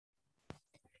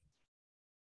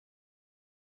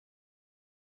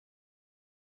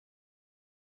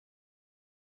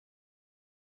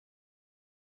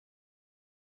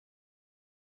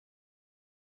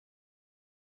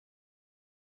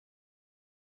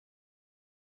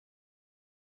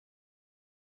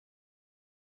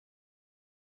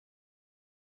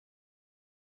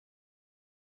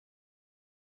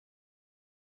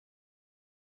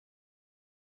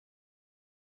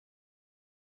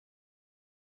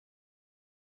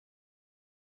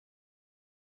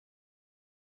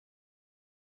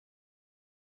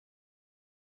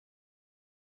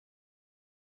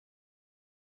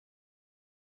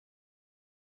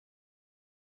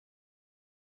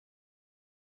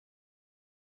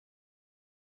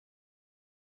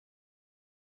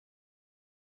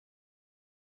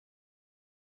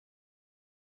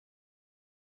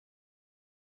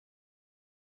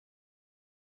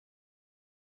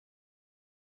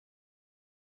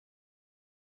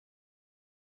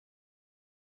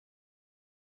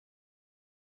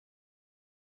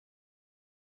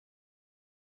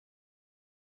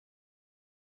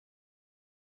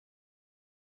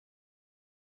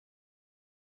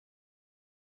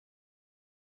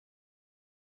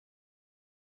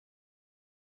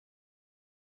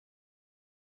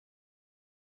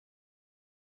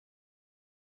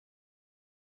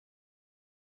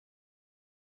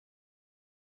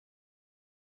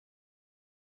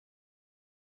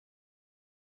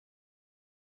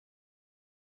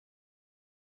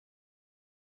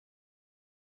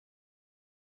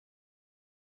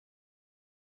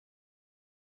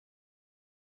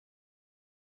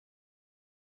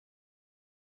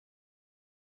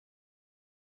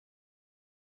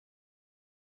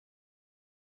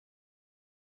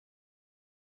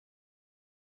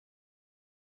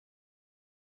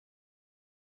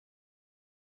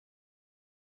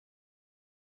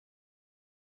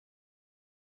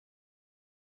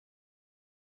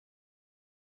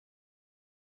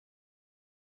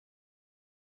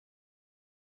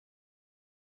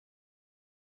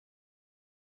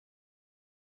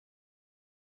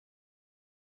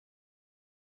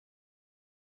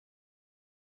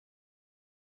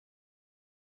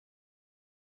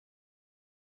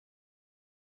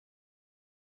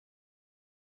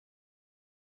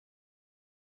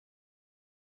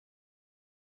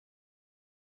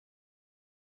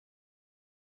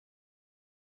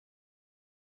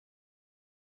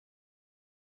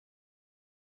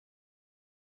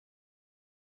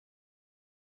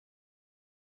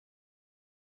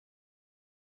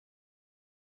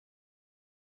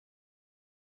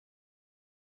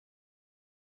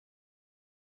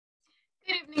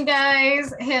Good evening,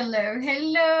 guys. Hello,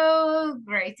 hello.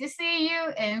 Great to see you,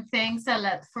 and thanks a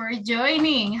lot for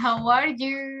joining. How are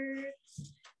you?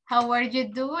 How are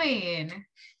you doing?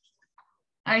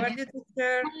 Are you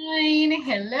fine?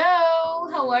 Hello.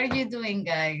 How are you doing,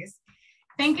 guys?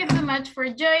 Thank you so much for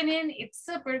joining. It's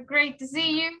super great to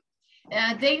see you.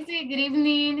 Daisy, good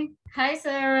evening. Hi,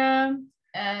 Sarah.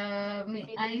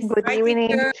 Good evening,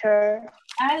 teacher.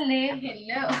 Ale,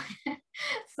 hello.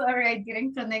 Sorry, I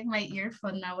didn't connect my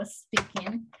earphone. I was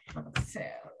speaking. So,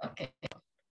 okay.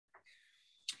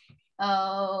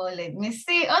 Oh, let me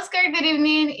see. Oscar, good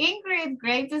evening. Ingrid,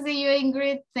 great to see you,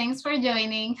 Ingrid. Thanks for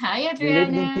joining. Hi,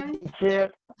 Adriana.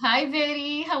 Hi,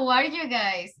 Betty. How are you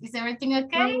guys? Is everything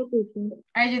okay?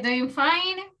 Are you doing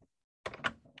fine?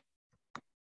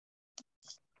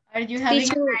 Are you having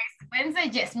a nice Wednesday?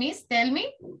 Yes, miss, tell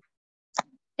me.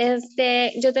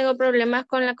 Yo tengo problemas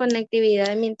con la conectividad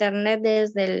de mi internet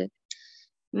desde el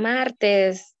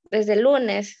martes, desde el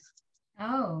lunes.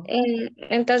 Oh.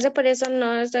 Entonces por eso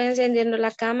no estoy encendiendo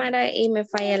la cámara y me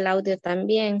falla el audio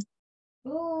también.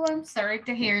 Oh, I'm sorry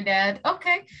to hear that.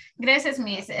 Okay, gracias,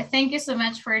 miss. Thank you so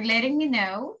much for letting me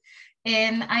know.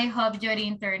 And I hope your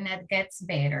internet gets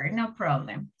better. No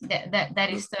problem.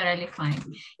 That is totally fine.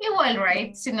 Igual,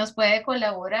 right? Si nos puede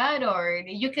colaborar or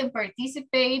you can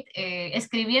participate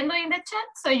escribiendo in the chat,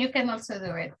 so you can also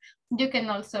do it. You can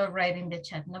also write in the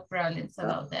chat. No problems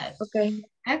about that. Okay.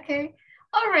 Okay.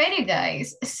 Alrighty,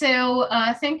 guys. So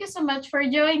thank you so much for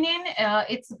joining.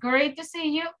 It's great to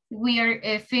see you. We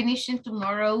are finishing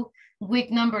tomorrow week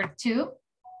number 2.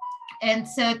 And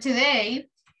so today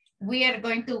we are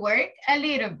going to work a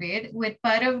little bit with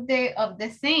part of the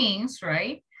things,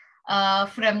 right?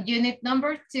 From unit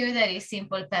number 2, that is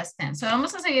simple past tense. So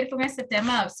vamos a seguir con este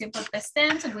tema of simple past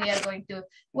tense. We are going to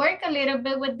work a little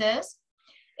bit with this.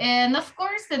 And of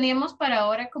course, teníamos para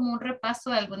ahora como un repaso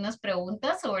de algunas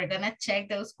preguntas. So we're gonna check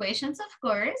those questions, of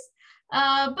course.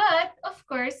 But of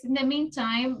course, in the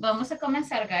meantime, vamos a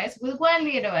comenzar, guys, with one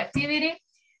little activity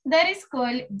that is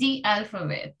called the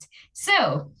alphabet.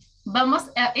 So,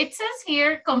 it says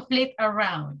here, complete a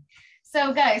round.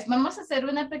 So, guys, vamos a hacer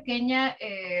una pequeña,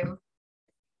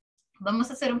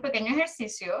 vamos a hacer un pequeño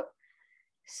ejercicio.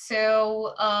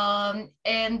 So,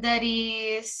 and that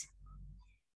is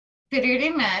pretty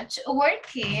much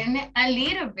working a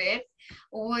little bit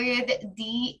with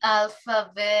the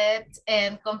alphabet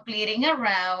and completing a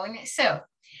round. So,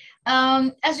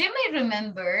 as you may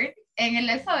remember, en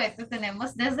el alfabeto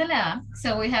tenemos desde la A,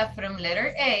 so we have from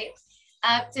letter A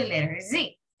up to letter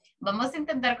Z. Vamos a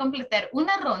intentar completar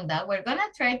una ronda. We're gonna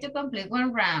try to complete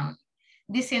one round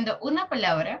diciendo una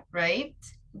palabra, right,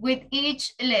 with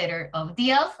each letter of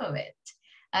the alphabet.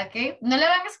 Okay, no le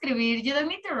van a escribir, you don't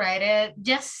need to write it,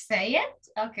 just say it,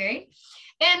 okay.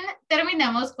 And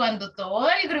terminamos cuando todo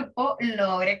el grupo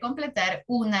logre completar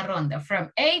una ronda from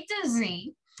A to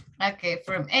Z, okay,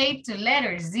 from A to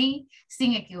letter Z,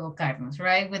 sin equivocarnos,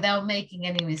 right, without making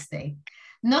any mistake.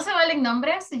 No se valen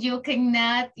nombres, you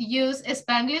cannot use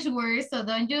Spanglish words, so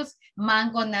don't use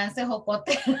mango, nance,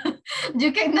 jocote.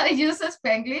 You cannot use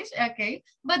Spanglish, okay?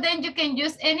 But then you can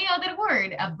use any other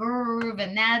word, a verb,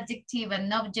 an adjective,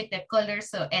 an object, a color,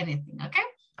 so anything, okay?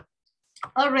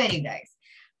 Alrighty, guys.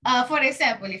 For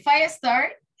example, if I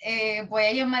start, voy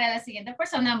a llamar a la siguiente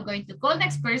persona, I'm going to call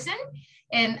next person,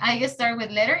 and I start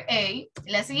with letter A.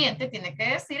 La siguiente tiene que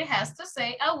decir, has to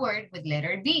say a word with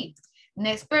letter D.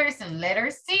 Next person,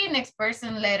 letter C. Next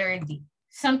person, letter D.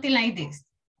 Something like this.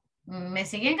 ¿Me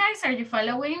siguen, guys? Are you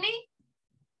following me?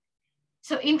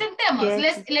 So, intentemos.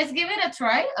 Yes. Let's give it a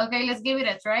try. Okay, let's give it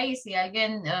a try. Y si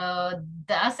alguien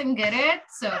doesn't get it,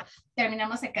 so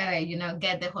terminamos acá, you know,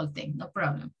 get the whole thing. No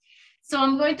problem. So,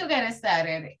 I'm going to get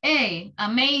started. A,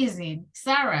 amazing.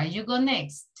 Sarah, you go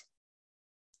next.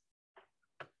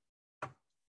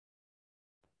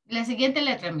 La siguiente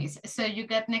letra, miss. So, you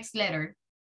got next letter.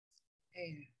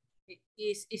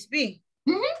 Is B.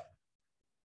 Mm-hmm.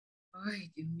 Ay,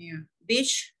 Dios mío.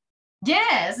 Beach.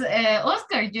 Yes,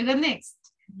 Oscar, you go next.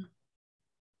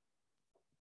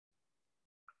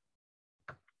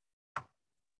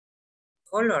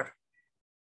 Color.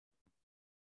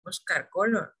 Oscar,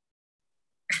 color.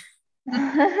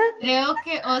 Creo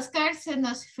que Oscar se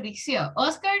nos frició.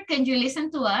 Oscar, can you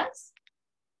listen to us?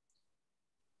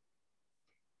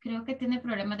 Creo que tiene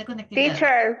problemas de conectividad.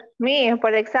 Teacher, me,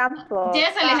 for example.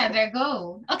 Yes, Alejandra,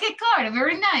 go. Okay, Car,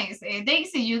 very nice.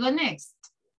 Daisy, you go next.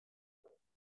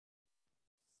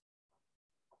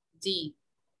 D.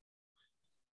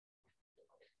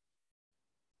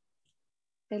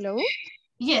 Hello?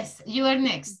 Yes, you are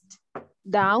next.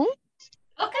 Down?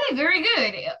 Okay, very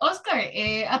good. Oscar,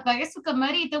 apague su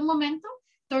camarita un momento.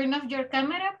 turn off your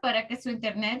camera para que su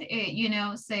internet, you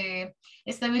know, se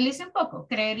estabilice un poco.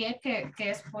 Creería que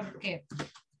es porque,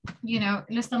 you know,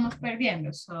 lo estamos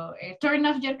perdiendo. So, turn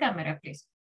off your camera, please.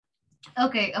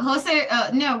 Okay, Jose,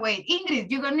 no, wait, Ingrid,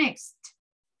 you go next.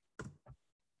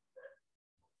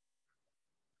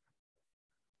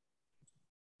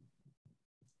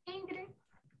 Ingrid.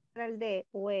 El de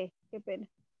UE, qué pena.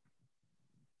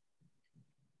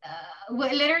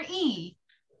 What letter E?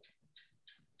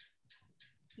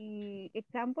 Y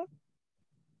example.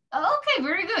 Oh, okay,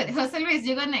 very good. Jose Luis,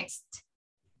 you go next.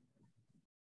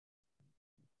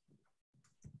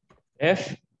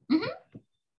 F.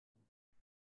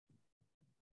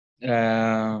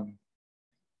 I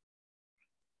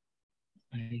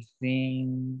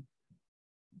think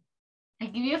I'll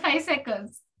give you 5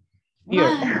 seconds. here.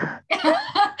 1.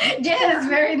 Yes,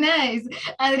 very nice.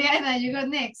 Adriana, you go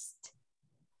next.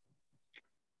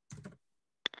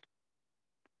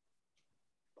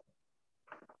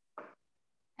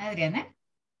 Adriana?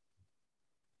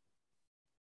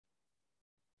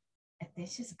 I think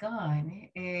she's gone.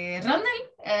 Ronald,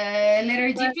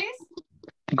 letter G, please.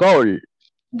 Goal.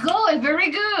 Goal,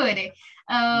 very good.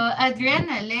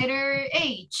 Adriana, letter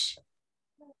H.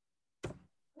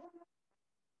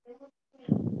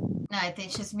 No, I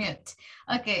think she's mute.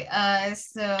 Okay,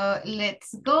 so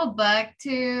let's go back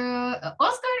to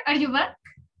Oscar. Are you back?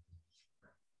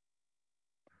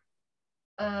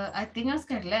 I think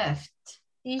Oscar left.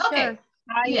 Okay.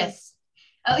 Yes.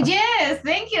 Oh, yes.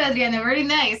 Thank you, Adriana. Very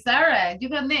nice. Sarah, you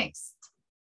go next.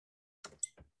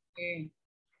 Okay.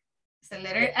 So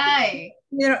letter I.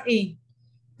 Letter E.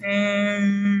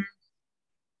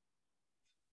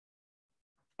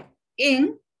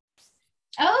 In.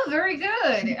 Oh, very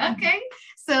good. Okay.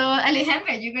 So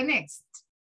Alejandra, you go next.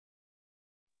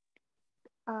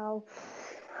 Quiero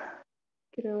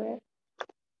ver.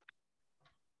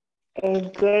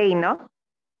 Es J, ¿no?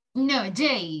 No,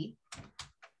 J.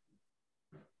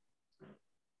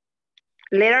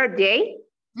 Letter J.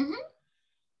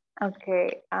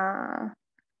 Okay.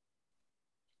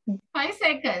 5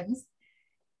 seconds.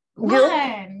 You.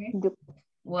 1. You.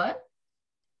 What?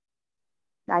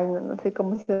 Ay, no sé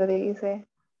cómo se dice.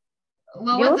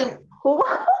 What was the... Who?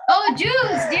 Oh,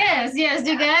 juice. Yes, yes,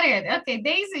 you got it. Okay,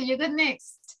 Daisy, you go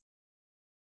next.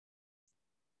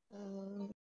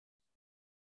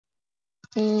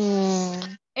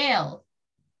 L.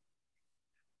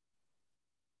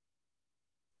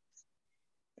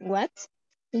 What?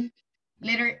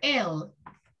 Letter L.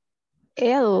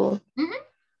 L.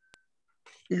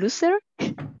 Loser?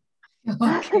 Okay.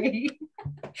 Okay.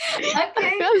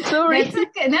 I'm sorry. That's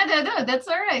okay. No, that's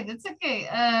all right. That's okay.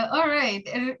 All right.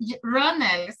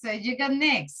 Ronald, so you go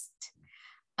next.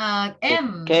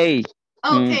 M. K.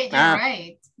 Okay, you're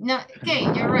right. No, okay,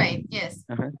 you're right. Yes.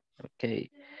 Okay.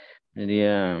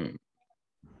 Yeah.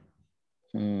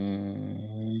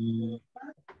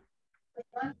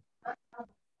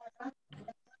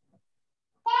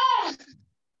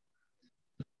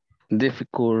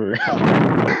 Difficult. 5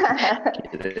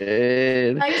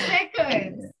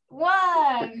 seconds.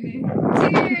 1,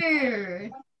 2,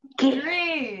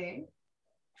 3,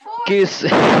 4. Kiss. You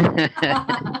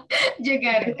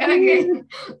got it. Okay.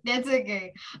 That's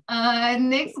okay.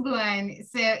 Next one.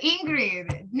 So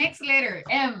Ingrid, next letter,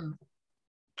 M.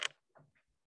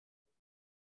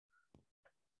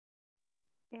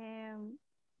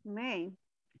 May.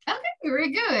 Okay, very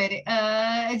good.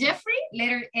 Jeffrey,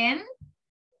 letter N.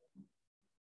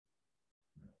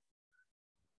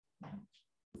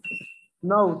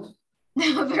 Note.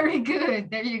 Very good.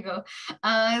 There you go.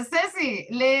 Ceci,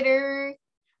 letter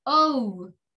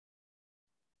O.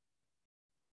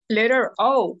 Letter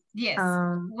O. Yes.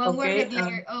 One word Okay, with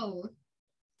letter O.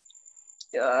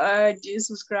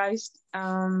 Jesus Christ.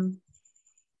 5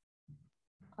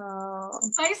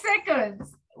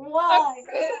 seconds. 1, 2.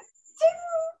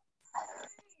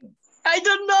 I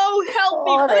don't know. Help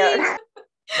me, please.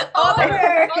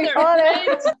 Other.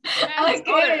 Thanks,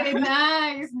 Okay, other.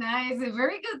 nice.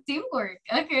 Very good teamwork.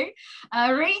 Okay.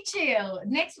 Rachel,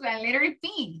 next one, letter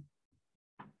P.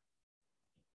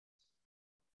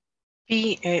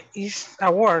 P is a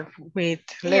word with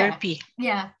letter P.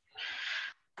 Yeah.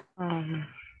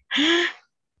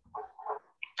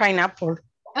 Pineapple.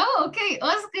 Oh, okay.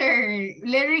 Oscar,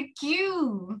 letter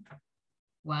Q.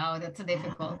 Wow, that's a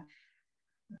difficult.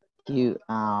 Q.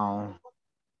 5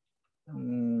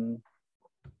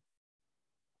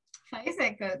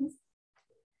 seconds.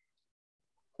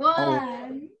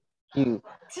 1, Q.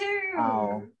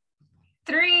 2,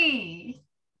 3,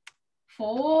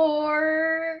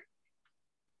 4.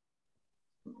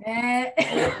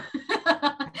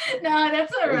 No,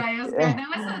 that's all right, Oscar. That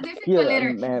was a difficult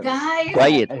letter. Guys.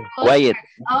 Quiet, Oscar. quiet.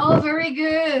 Oh, very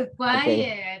good.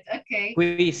 Quiet. Okay.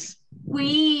 Quiz.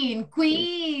 Queen,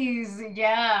 quiz.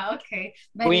 Yeah, okay.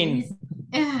 But Queen.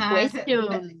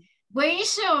 Question.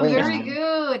 Question, very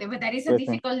good. But that is a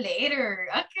difficult letter.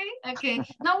 Okay, okay.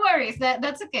 No worries.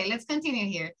 That's okay. Let's continue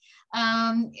here.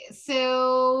 Let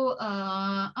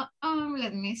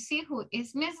me see who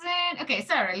is missing. Okay,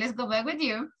 Sarah, let's go back with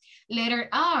you. Letter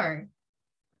R.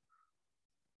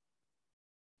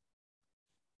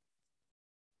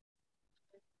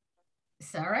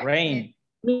 Sarah? Rain.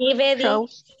 Me ready.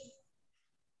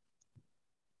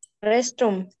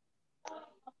 Restroom.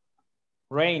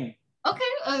 Rain.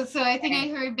 Okay, so I think I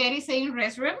heard Betty saying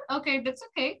restroom. Okay, that's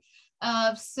okay.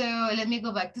 So let me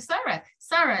go back to Sarah.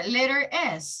 Sarah, letter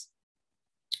S.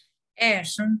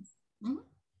 S. Mhm.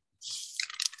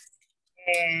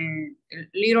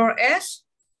 Little S.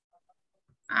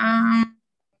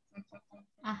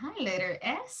 Letter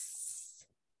S.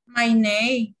 My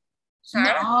name.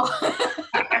 Sarah. No.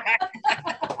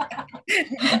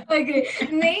 Okay,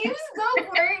 names don't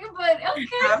work, but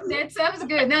okay, that sounds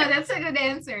good. No, that's a good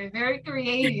answer. Very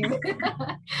creative.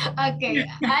 Okay,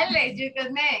 Ale, you go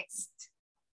next.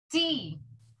 T.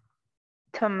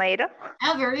 Tomato.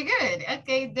 Oh, very good.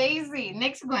 Okay, Daisy,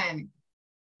 next one.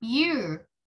 U.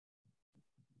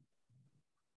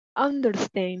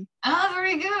 Understand. Oh,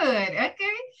 very good.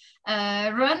 Okay.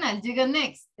 Ronald, you go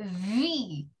next.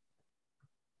 V.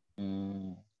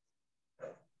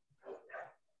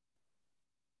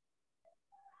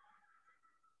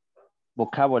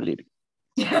 Vocabulary.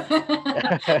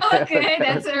 Okay,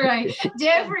 that's all right.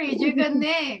 Jeffrey, you go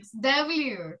next.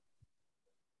 W.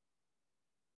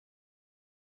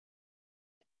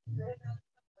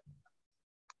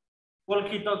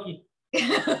 Walkie-talkie.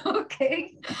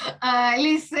 Okay.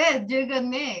 Lisette, you go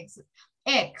next.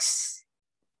 X.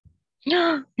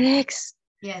 Next.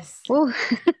 Yes. Oh.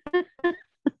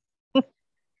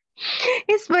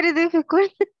 It's very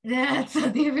difficult. That's a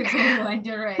difficult one,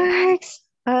 you're right. Next.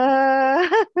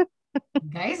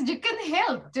 Guys, you can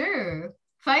help too.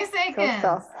 5 seconds.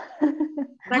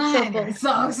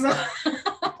 Saxophone. So.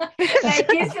 Like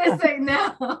it's just like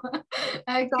no.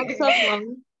 Okay.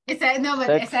 Saxophone. It's a, no,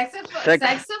 but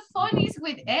saxophone is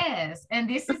with S, and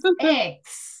this is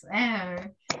X.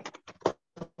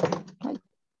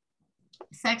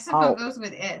 Saxophone goes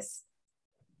with S.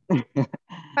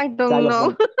 I don't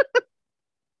know.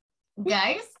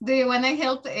 Guys, do you want to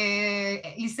help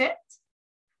Lisette?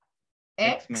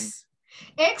 X.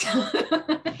 X.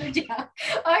 Yeah.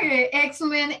 Okay,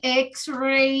 X-Men,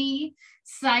 X-ray,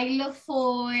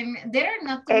 xylophone. There are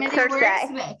not too many Exercise.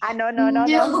 words. No. No,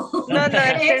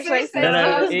 exercise.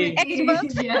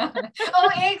 Xbox. Yeah. Oh,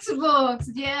 Xbox.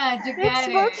 Yeah, you got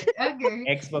Xbox. it. Okay.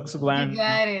 Xbox One. You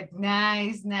got it.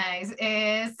 Nice, nice.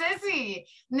 Ceci,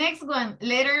 next one.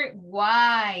 Letter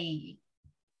Y.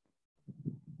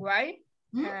 Why?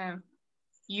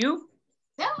 You?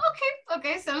 Oh,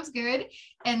 okay, sounds good.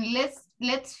 And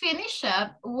let's finish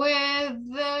up with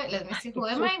let me see, who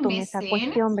am I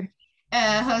missing?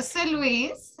 Jose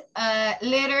Luis,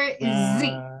 letter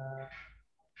Z.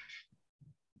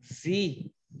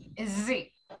 Z.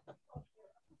 Z.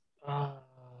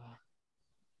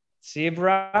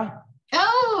 Zebra.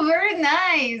 Oh, very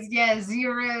nice. Yeah,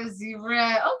 zebra.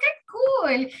 Okay,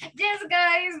 cool. Yes,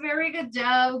 guys, very good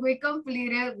job. We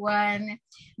completed one.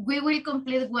 We will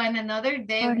complete one another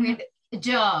day with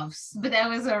jobs, but that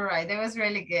was all right. That was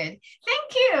really good.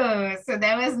 Thank you. So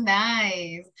that was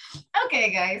nice.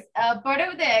 Okay, guys, part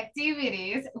of the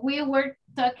activities, we were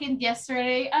talking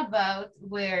yesterday about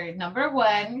were number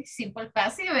 1, simple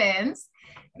past events,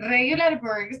 regular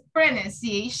verbs,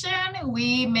 pronunciation.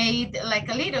 We made like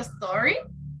a little story.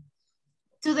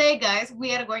 Today, guys,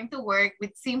 we are going to work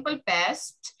with simple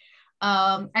past,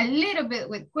 a little bit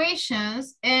with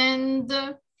questions, and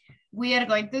we are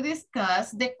going to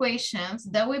discuss the questions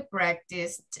that we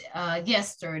practiced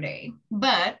yesterday.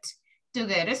 But to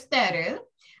get started,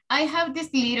 I have this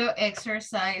little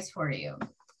exercise for you.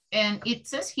 And it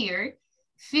says here,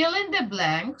 fill in the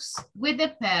blanks with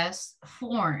the past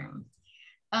form.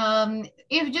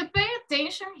 If you pay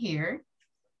attention here,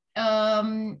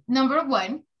 number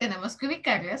 1, tenemos que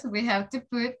ubicarlas. We have to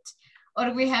put,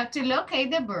 or we have to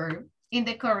locate the verb in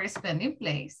the corresponding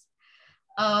place.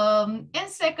 And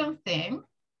second thing,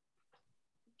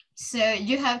 so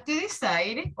you have to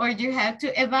decide, or you have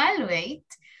to evaluate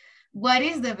what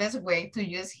is the best way to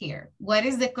use here. What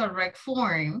is the correct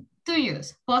form to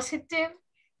use? Positive,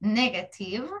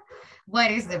 negative, what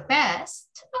is the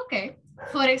past? Okay,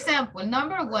 for example,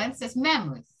 number 1 says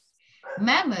mammoth.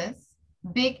 Mammoth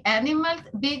Big animals,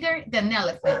 bigger than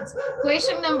elephants.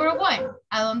 Question number 1.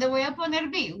 ¿A dónde voy a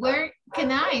poner be? Where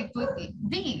can I put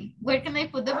be? Where can I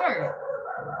put the verb?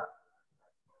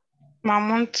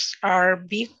 Mammoths are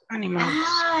big animals.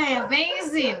 Ah,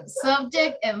 amazing.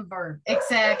 Subject and verb.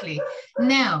 Exactly.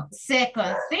 Now,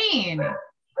 second thing.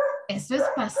 Eso es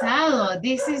pasado.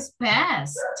 This is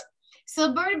past.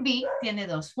 So verb be tiene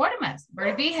dos formas.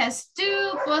 Verb be has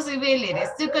two possibilities,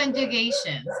 two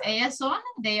conjugations. Ellas son,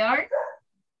 they are?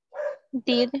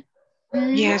 Did.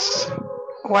 Yes.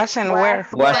 Was and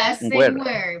Was. were. Was and were.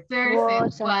 were. Perfect.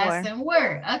 Was and Was were. and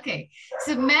were. Okay.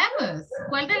 So mammoth.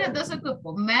 ¿Cuál de las dos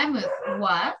ocupo? Mammoth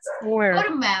was Were. or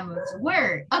mammoths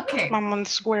were? Okay.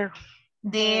 Mammoths were.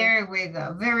 There we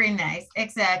go. Very nice.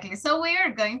 Exactly. So we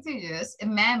are going to use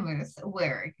mammoth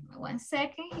were. Give me 1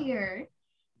 second here.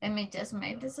 Let me just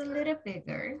make this a little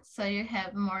bigger so you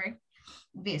have more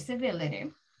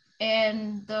visibility.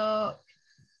 And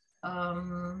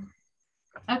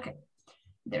okay,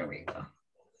 there we go.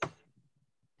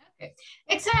 Okay,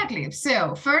 exactly.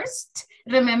 So first,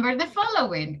 remember the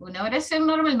following. Una oración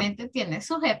normalmente tiene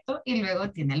sujeto y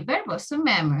luego tiene el verbo. So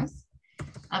mammoth.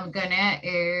 I'm gonna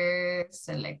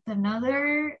select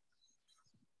another.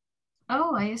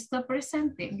 Oh, I stopped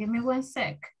presenting. Give me 1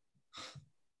 sec.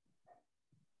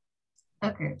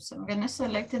 Okay, so I'm gonna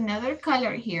select another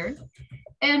color here.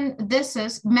 And this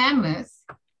is mammoth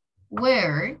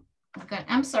were,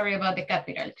 I'm sorry about the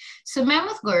capital. So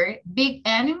mammoth were big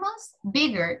animals,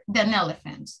 bigger than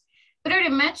elephants. Pretty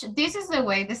much this is the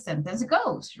way the sentence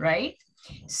goes, right?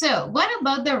 So what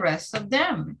about the rest of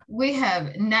them? We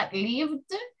have not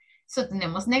lived, so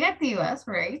tenemos negativas,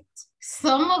 right?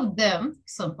 Some of them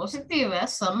son positivas,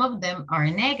 some of them are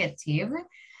negative.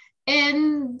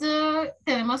 And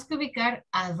tenemos que ubicar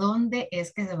a dónde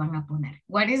es que se van a poner.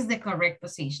 What is the correct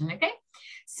position, okay?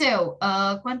 So,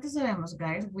 ¿cuántos sabemos,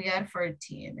 guys? We are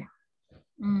 14.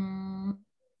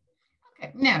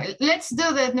 Okay, now let's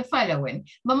do the following.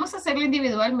 Vamos a hacerlo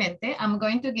individualmente. I'm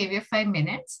going to give you 5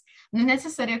 minutes. No es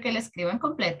necesario que la escriban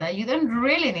completa. You don't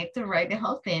really need to write the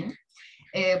whole thing.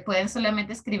 Pueden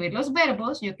solamente escribir los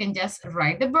verbos. You can just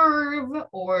write the verb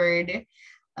or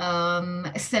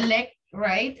select,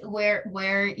 right,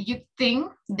 where you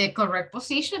think the correct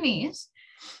position is.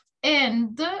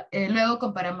 And luego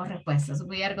comparamos respuestas.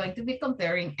 We are going to be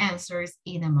comparing answers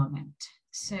in a moment.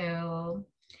 So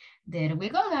there we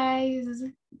go, guys.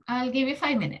 I'll give you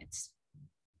 5 minutes.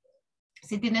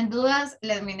 Si tienen dudas,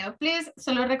 let me know, please.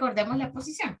 Solo recordemos la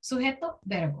posición. Sujeto,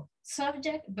 verbo.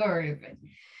 Subject, verb.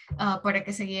 Para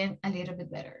que se guíen a little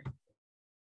bit better.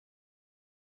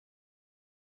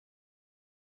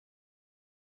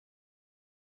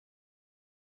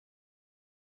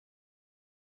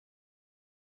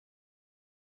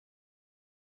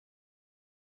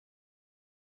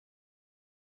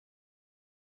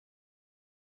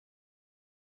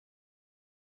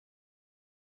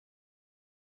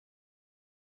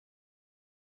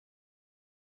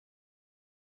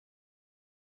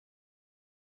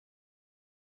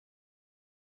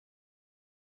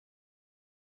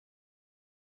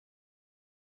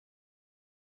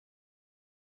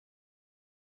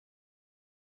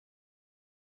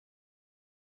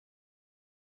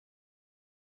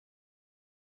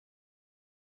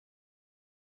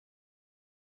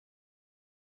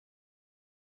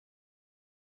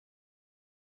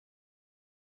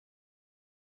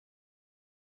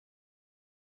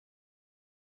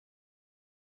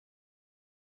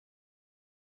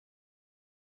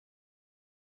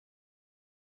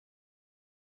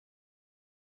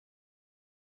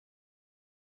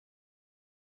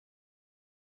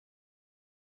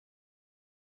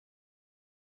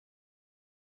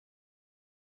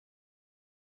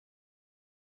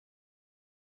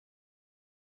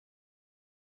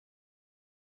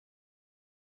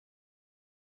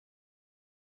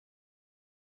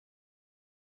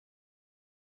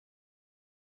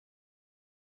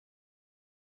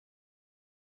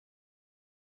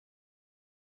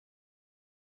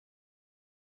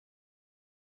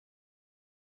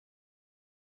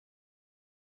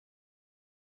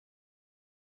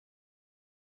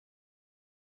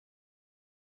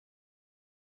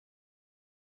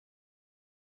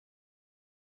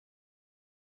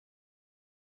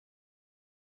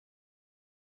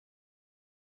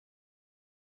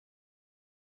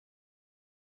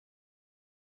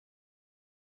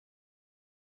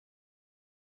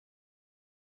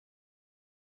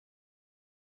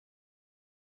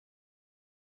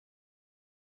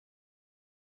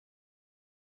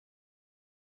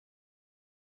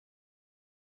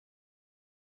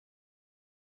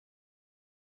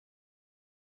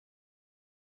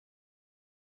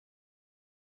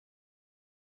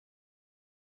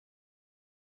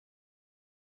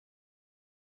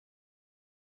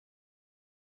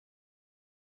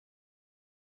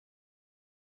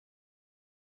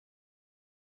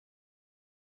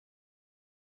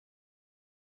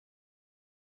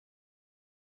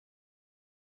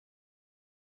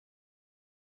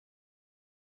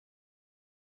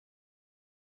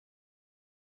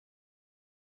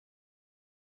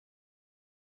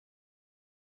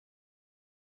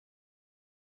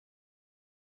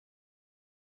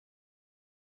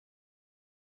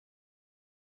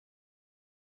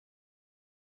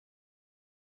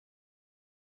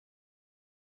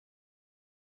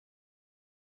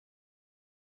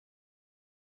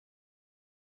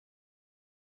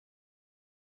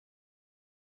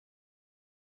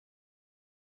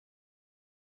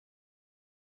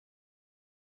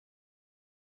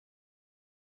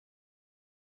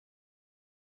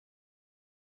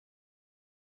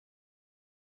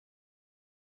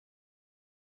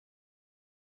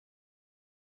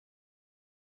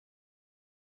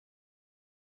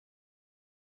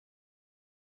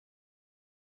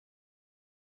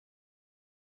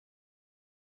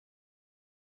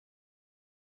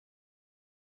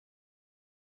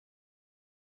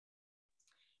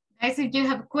 Guys, if you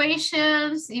have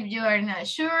questions, if you are not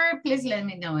sure, please let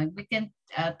me know and we can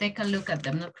take a look at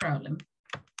them, no problem.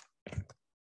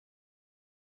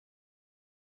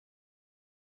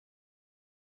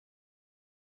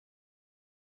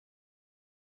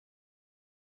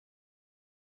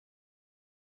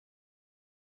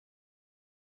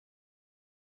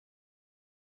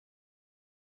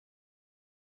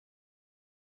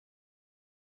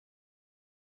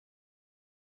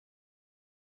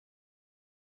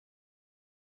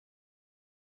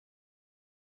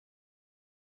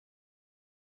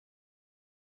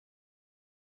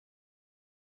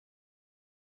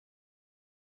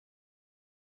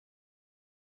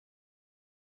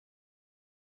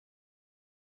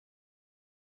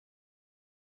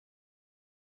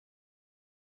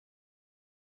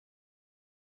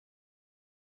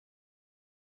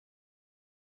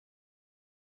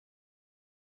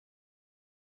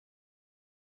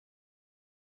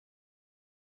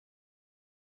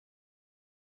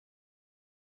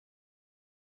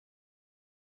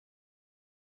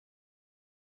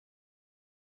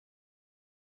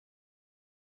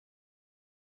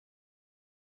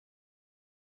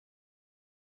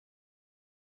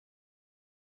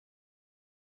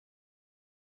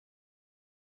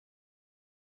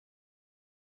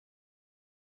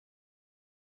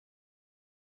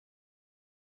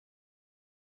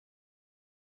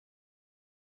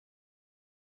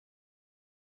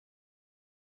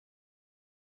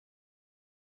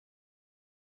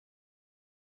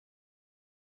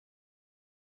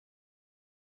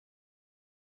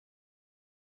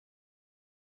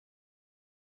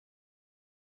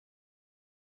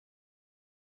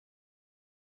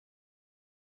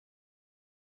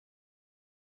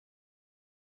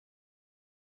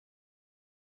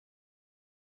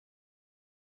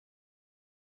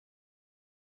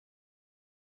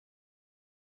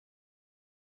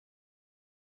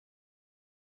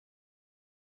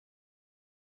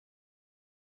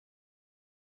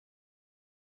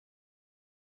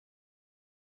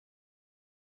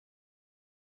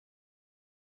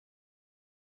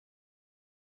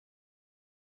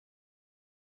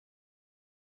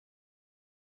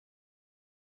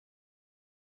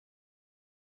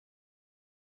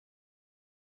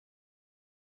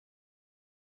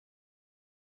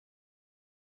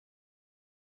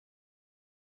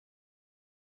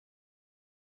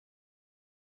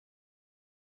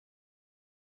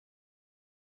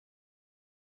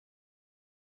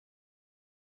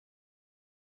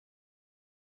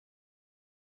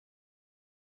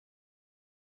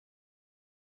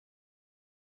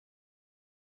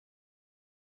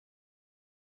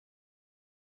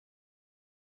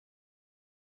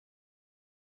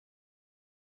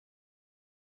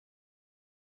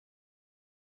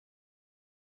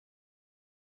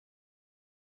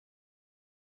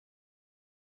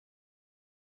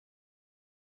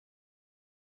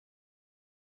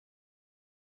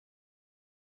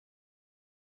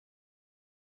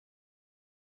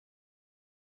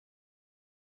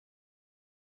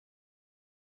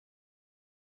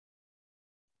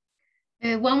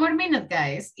 One more minute,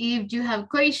 guys. If you have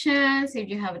questions, if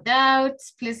you have doubts,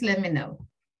 please let me know.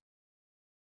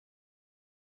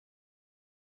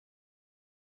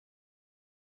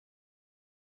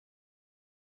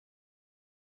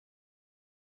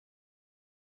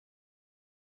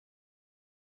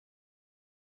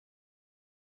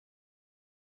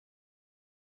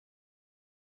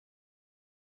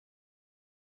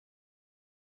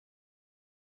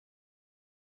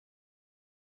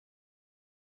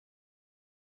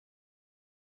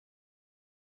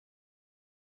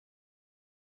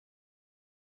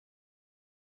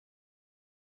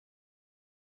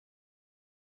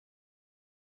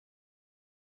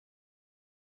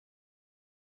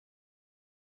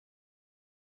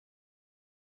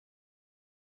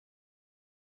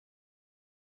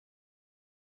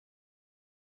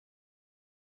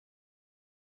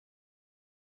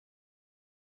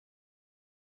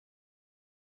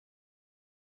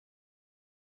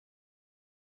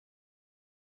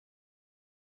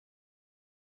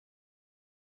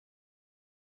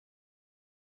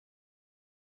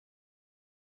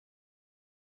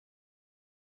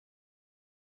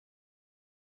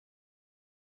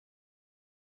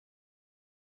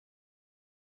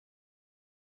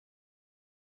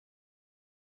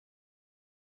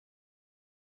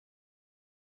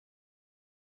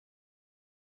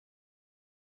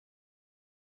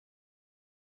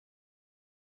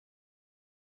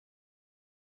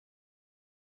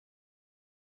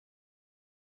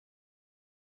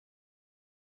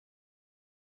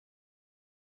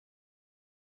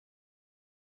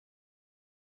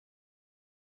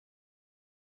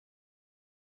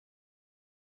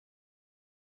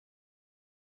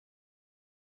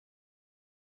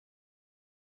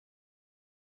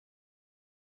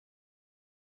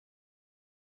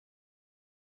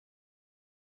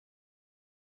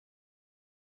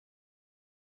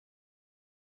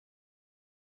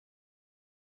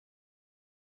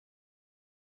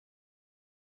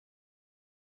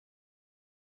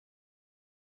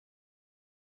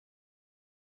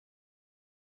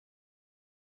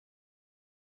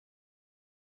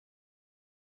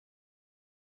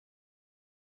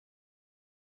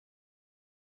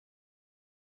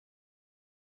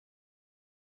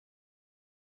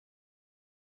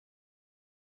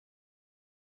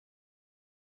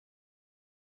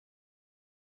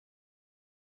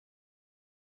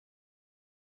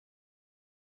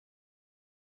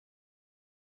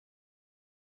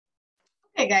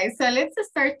 Okay, guys, so let's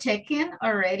start checking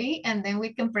already, and then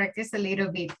we can practice a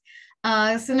little bit.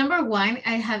 So number one,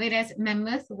 I have it as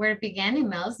mammoths were big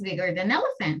animals bigger than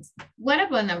elephants. What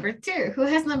about number two? Who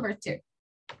has number two?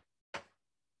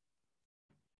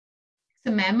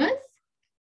 So mammoth?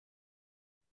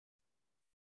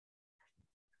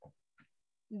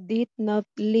 Did not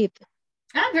live.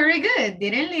 Ah, very good.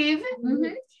 Didn't live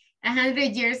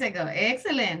 100 years ago.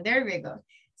 Excellent. There we go.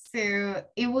 So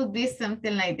it would be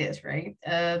something like this, right?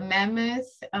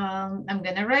 Mammoth, I'm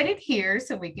going to write it here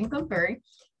so we can compare.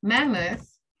 Mammoth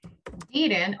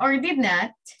didn't or did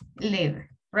not live,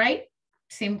 right?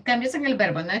 Sin cambios en el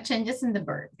verbo, no changes in the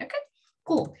verb. Okay,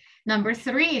 cool. Number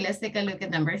three, let's take a look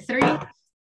at number three.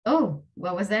 Oh,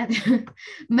 what was that?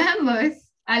 Mammoth,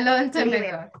 a long time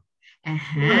ago.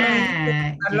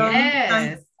 Yes.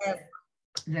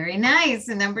 Very nice.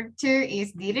 So number two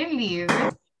is didn't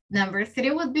live. Number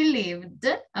three would be lived.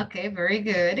 Okay, very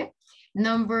good.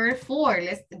 Number four,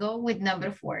 let's go with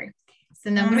number four. So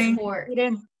number four.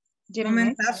 Didn't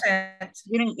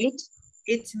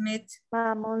eat meat.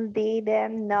 Mammoth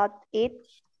didn't not eat.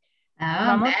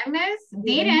 Oh, mammoth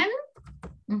didn't.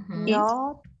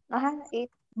 Not eat.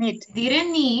 Meat.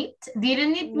 Didn't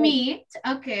eat meat.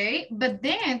 Okay, but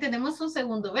then tenemos un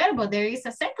segundo verbo. There is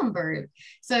a second verb.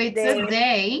 So it says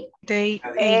they. They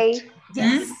ate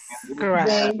Yes.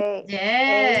 grass. Yes.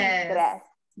 Ate grass.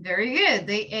 Very good.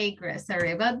 They ate grass.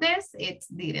 Sorry about this. It's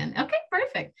didn't. Okay,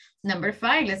 perfect. Number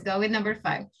five. Let's go with number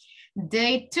five.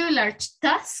 They two large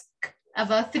tusks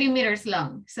about 3 meters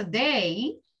long. So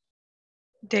they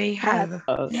had.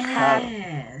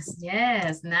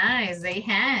 Yes, nice. They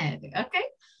had. Okay.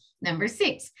 Number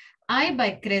six. I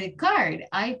buy credit card.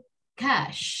 I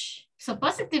cash. So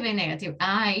positive and negative.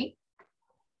 I.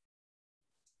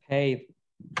 Paid.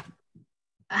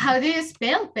 How do you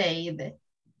spell paid?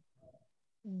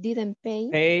 Didn't pay.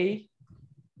 Pay.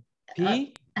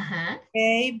 P.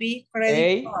 A, B,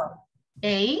 credit card.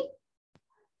 A.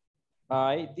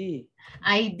 ID.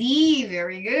 ID,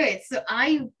 very good. So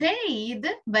I paid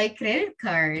by credit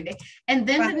card. And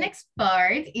then the next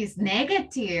part is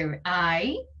negative.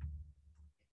 I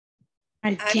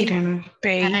didn't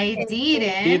pay. I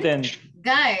didn't.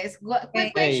 Guys,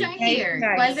 quick question here.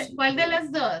 ¿Cuál de las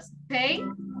dos? Pay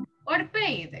or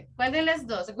paid? ¿Cuál de las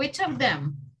dos? Which of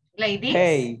them? Like this?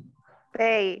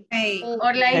 Pay.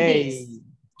 Or like this?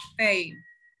 Pay.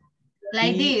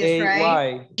 Like this,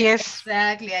 right? Yes.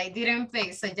 Exactly. I didn't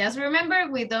pay. So just remember,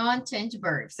 we don't change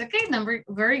verbs. Okay,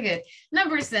 very good.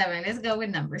 Number seven. Let's go with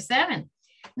number seven.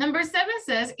 Number seven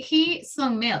says he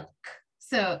some milk.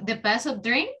 So the past of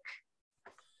drink?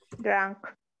 Drank.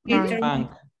 He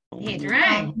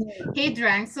drank. He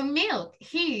drank some milk.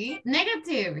 He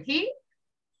negative. He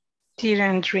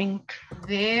didn't drink.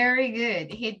 Very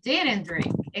good. He didn't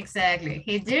drink. Exactly.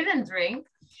 He didn't drink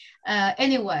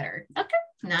any water. Okay.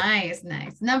 Nice.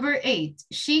 Number eight,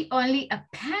 she only a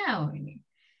pound.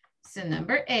 So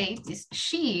number eight is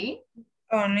she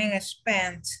only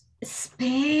spent.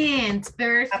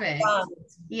 Perfect.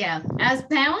 Yeah, as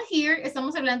pound here,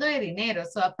 estamos hablando de dinero.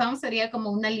 So a pound sería como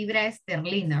una libra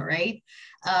esterlina, right?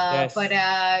 Yes.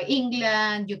 Para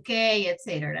England, UK,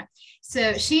 etc.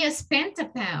 So she spent a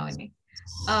pound.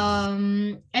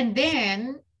 And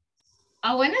then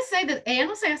I want to say that ella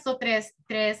no se gastó tres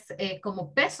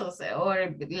como pesos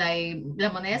or like la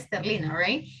moneda esterlina,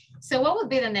 right? So what would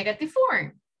be the negative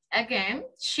form? Again,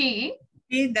 she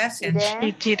doesn't.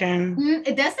 She didn't.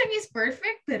 It doesn't is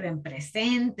perfect, pero en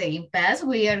presente. In past,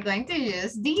 we are going to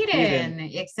use didn't.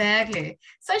 Exactly.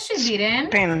 So she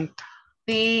didn't spend.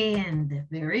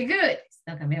 Very good.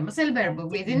 So cambiamos el verbo.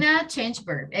 We did not change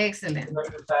verb. Excellent.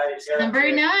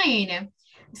 Number 9.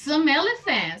 Some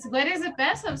elephants. What is the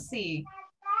past of C?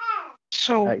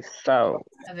 So. I saw.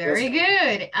 Very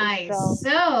good. I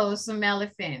saw some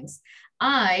elephants.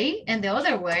 I, and the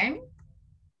other one?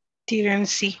 Didn't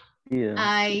see. Yeah.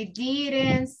 I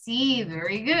didn't see.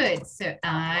 Very good. So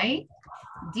I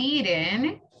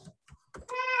didn't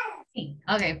see.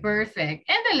 Okay, perfect.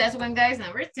 And the last one, guys,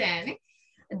 number 10.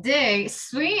 They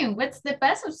swim. What's the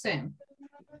past of swim?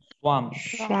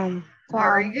 Swam.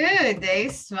 Very good. They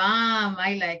swam.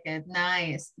 I like it.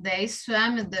 Nice. They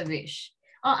swam in the beach.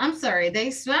 Oh, I'm sorry.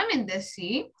 They swam in the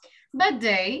sea, but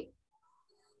they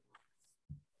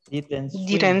Didn't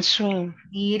swim.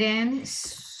 didn't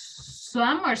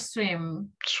swim or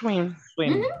swim? Swim.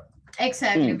 Mm-hmm.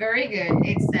 Exactly. Very good.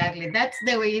 Exactly. That's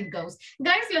the way it goes.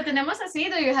 Guys, lo tenemos así.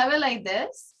 Do you have it like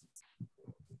this?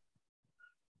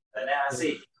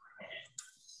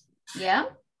 Yeah.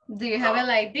 Do you have it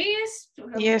like this?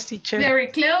 Yes, teacher. Very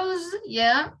close.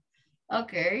 Yeah.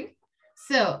 Okay.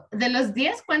 So, de los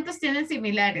 10, ¿cuántos tienen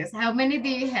similares? How many do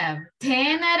you have?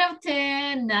 10 out of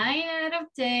 10, 9 out of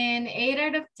 10, 8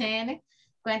 out of 10.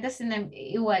 ¿Cuántos tienen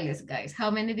iguales, guys?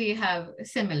 How many do you have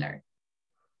similar?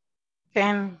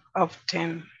 10 of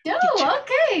 10. Oh,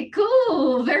 okay,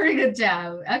 cool. Very good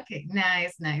job. Okay,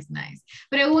 nice, nice, nice.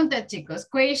 Pregunta, chicos,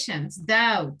 questions,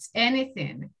 doubts,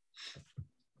 anything?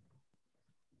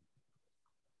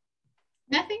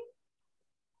 Nothing?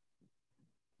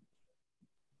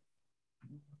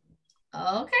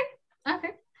 Okay, okay.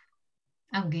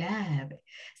 I'm glad.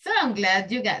 So I'm glad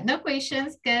you got no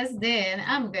questions because then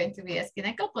I'm going to be asking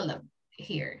a couple of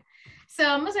here. So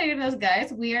vamos a irnos,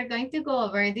 guys. We are going to go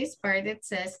over this part that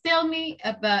says, tell me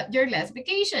about your last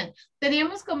vacation.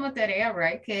 Teníamos como tarea,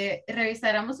 right, que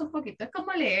revisáramos un poquito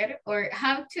cómo leer or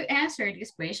how to answer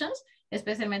these questions,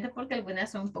 especialmente porque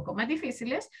algunas son un poco más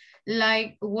difíciles.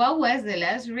 Like, what was the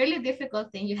last really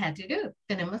difficult thing you had to do?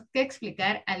 Tenemos que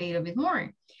explicar a little bit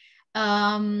more.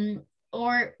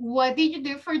 Or what did you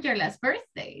do for your last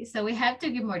birthday? So we have to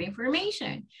give more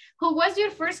information. Who was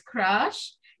your first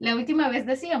crush? La última vez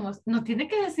decíamos, no tiene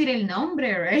que decir el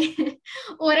nombre, right?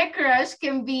 Or a crush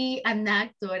can be an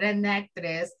actor, an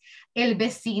actress, el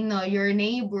vecino, your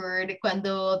neighbor,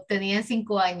 cuando tenían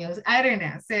 5 años. I don't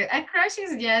know. So a crush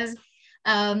is just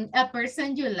a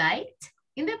person you liked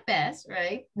in the past,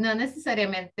 right? No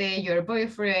necesariamente your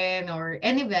boyfriend or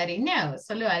anybody, no.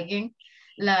 Solo alguien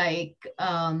like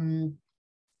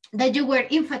that you were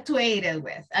infatuated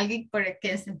with, alguien por el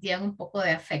que sentían un poco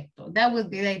de afecto. That would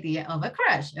be the idea of a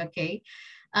crush, okay?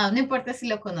 No importa si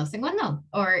lo conocen o no,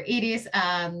 or it is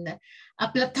a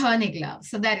platonic love,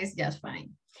 so that is just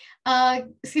fine.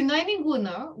 Si no hay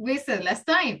ninguno, we said last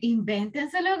time,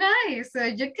 invéntenselo, guys. So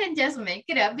you can just make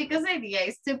it up because the idea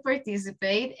is to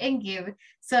participate and give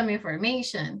some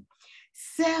information.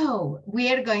 So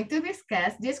we are going to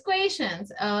discuss these questions.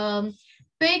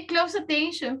 Pay close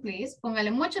attention, please.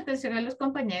 Póngale mucha atención a los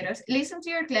compañeros. Listen to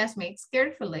your classmates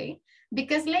carefully,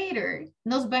 because later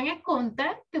nos van a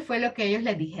contar qué fue lo que ellos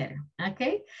les dijeron,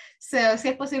 ¿ok? So, si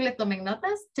es posible, tomen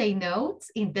notas, take notes,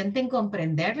 intenten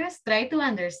comprenderles, try to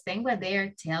understand what they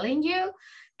are telling you,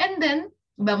 and then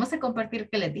vamos a compartir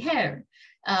qué les dijeron.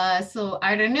 So,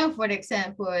 I don't know, for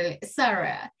example,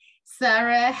 Sarah.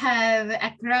 Sarah had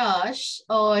a crush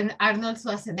on Arnold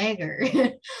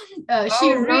Schwarzenegger.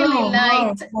 She really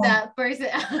liked that person.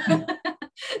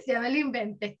 Ya me lo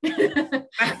inventé.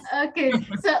 Okay,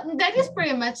 so that is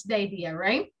pretty much the idea,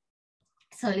 right?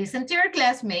 So listen to your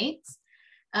classmates,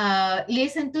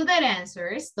 listen to their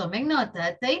answers, tomen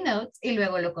nota, take notes, y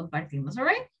luego lo compartimos, all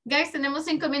right? Guys, tenemos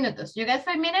 5 minutos. You got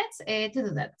 5 minutes to do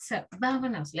that. So,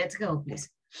 vámonos, let's go, please.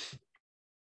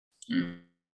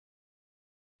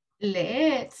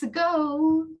 Let's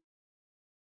go.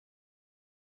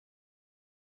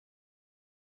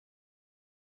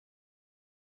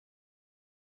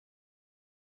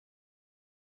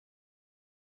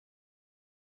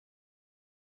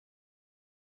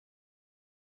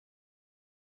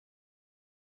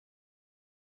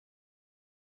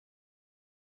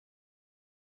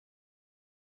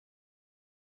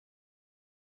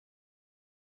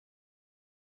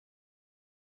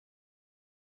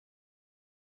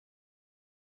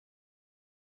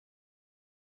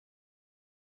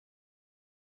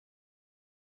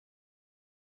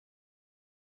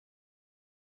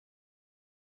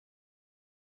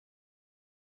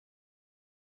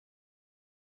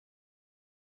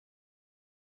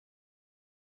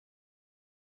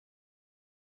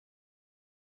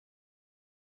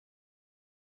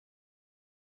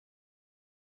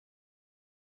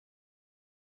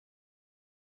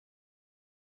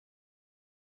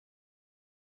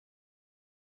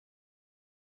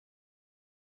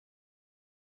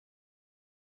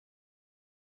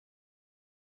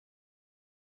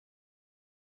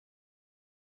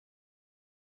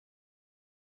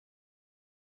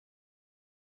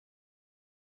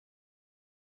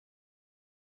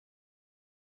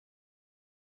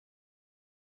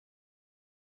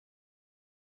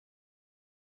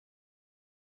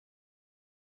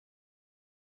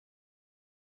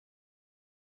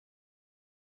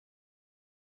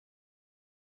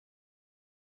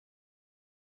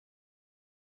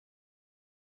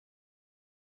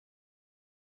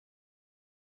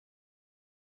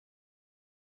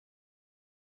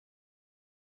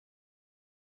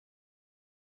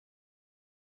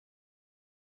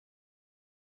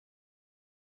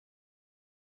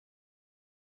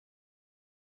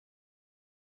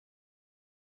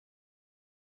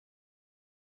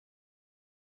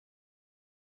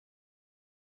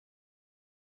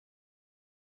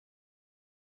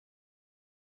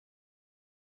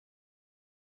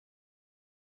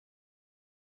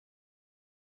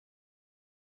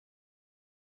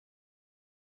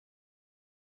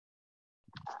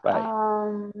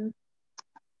 Bye.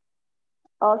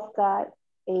 Oscar,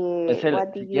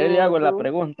 what did Si quiere le hago you la do?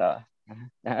 pregunta.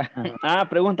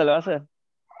 Pregunta le va a hacer.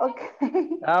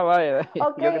 Okay. Vaya. Yo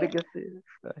Okay. creo que sí.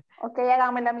 Ok,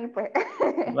 hágamela a mí, pues.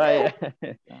 Vaya.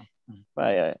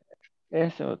 Vaya.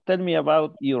 Eso. Tell me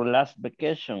about your last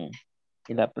vacation.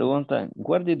 Y la pregunta,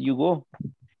 where did you go?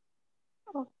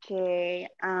 Okay.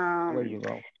 Where you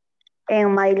go?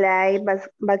 In my life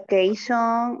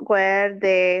vacation were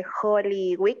the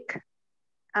Holy Week.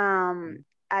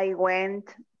 I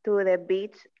went to the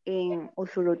beach in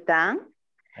Usulután.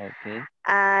 Okay.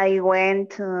 I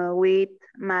went with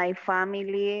my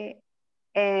family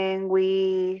and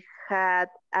we had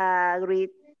a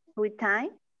great time.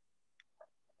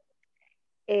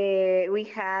 We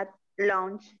had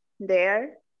lunch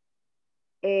there.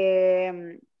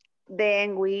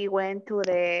 Then we went to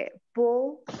the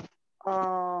pool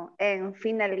and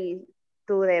finally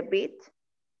to the beach.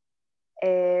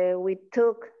 We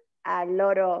took a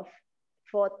lot of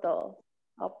photos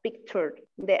or pictures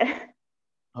there.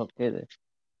 Okay.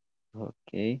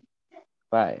 Ok.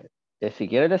 Bye. Si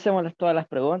quiere le hacemos todas las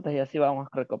preguntas y así vamos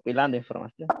recopilando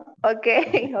información.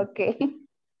 Okay, okay.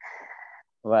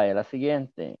 Vaya, la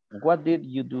siguiente. What did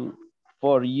you do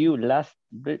for you last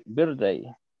birthday?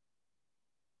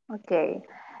 Okay.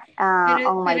 Pero,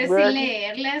 On my pero sin birthday.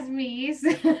 leerlas, Miss.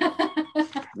 Teacher,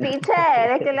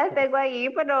 es que las tengo ahí,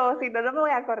 pero si no, no me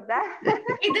voy a acordar.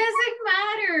 It doesn't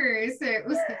matter. Usted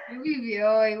lo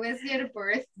vivió. It was your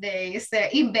birthday.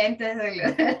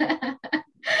 Invéntaselo.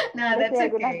 No, Pero sí, that's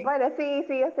algunas, okay. bueno, sí,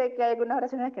 yo sé que hay algunas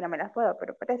oraciones que no me las puedo,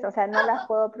 pero por eso, o sea, no las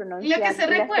puedo Lo que pronunciar se y las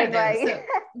tengo recuerde. ahí. So,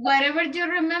 whatever you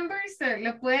remember,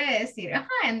 lo puede decir.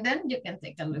 And then you can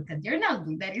take a look at your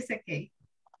notebook. That is okay.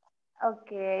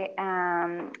 Okay,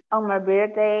 on my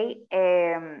birthday,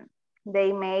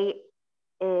 they made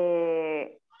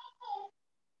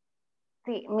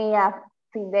me a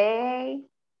today.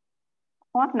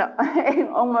 Oh, no,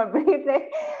 on my birthday,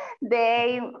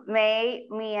 they made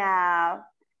me a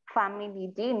family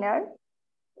dinner.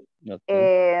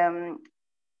 Okay.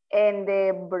 And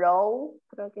the bro,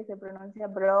 creo que se pronuncia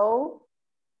bro,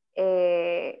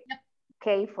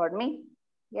 cake for me.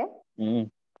 Yeah.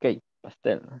 Okay,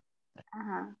 pastel.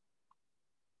 Ajá.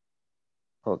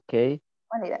 Ok.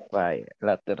 Bye.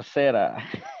 La tercera.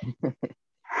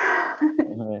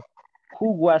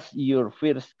 Who was your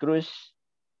first crush?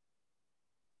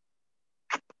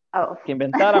 Oh. Que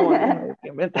inventáramos. Que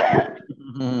inventáramos.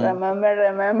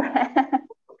 Remember.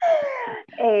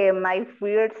 My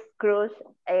first crush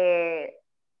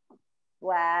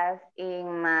was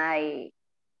in my,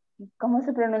 ¿cómo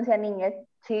se pronuncia niña?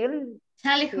 Childhood.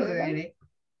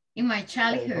 In my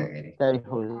childhood.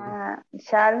 Childhood,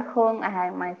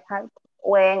 my childhood.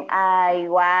 When I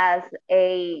was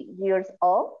 8 years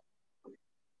old,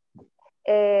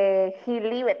 he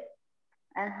lived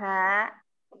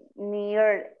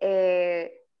near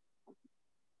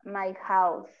my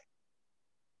house.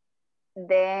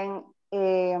 Then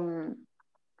he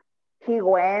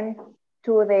went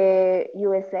to the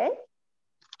USA.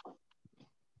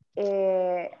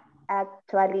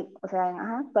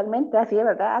 Actualmente, así es,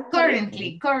 ¿verdad?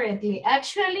 Currently.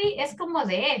 Actually es como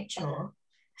de hecho.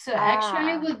 So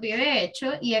actually would be de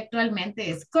hecho y actualmente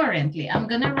es currently. I'm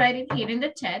gonna write it here in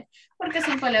the chat porque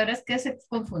son palabras que se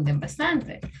confunden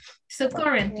bastante. So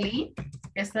currently,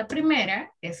 esta primera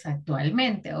es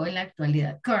actualmente o en la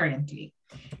actualidad, currently.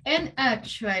 And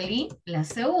actually, la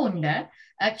segunda,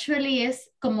 actually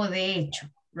es como de hecho.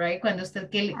 Right? Cuando usted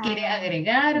quiere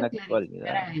agregar o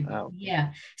clarificar algo. Okay.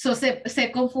 Yeah. So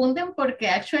se confunden porque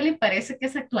actually parece que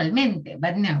es actualmente,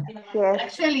 but no. Yes.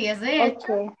 Actually es de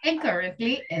hecho and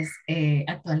currently es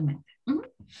actualmente.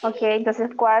 Ok, entonces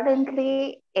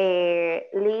currently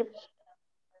live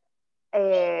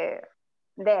there.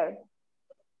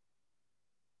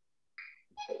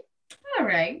 All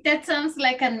right, that sounds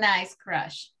like a nice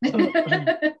crush.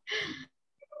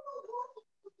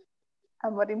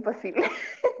 Amor imposible.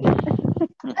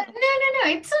 No,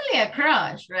 it's only a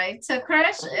crush, right? So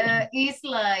crush is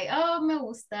like, oh, me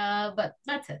gusta, but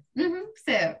that's it.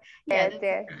 So, yeah, that's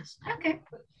a crush. Okay.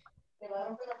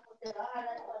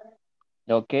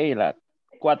 Okay, la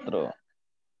 4.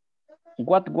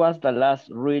 What was the last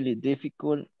really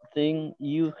difficult thing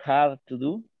you had to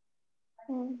do?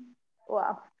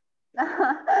 Wow.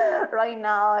 Right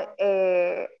now,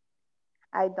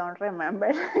 I don't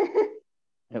remember.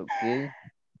 Okay.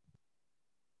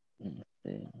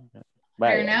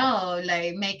 I don't know,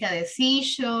 like make a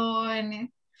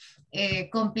decision,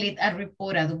 complete a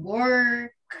report at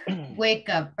work, wake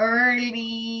up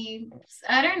early.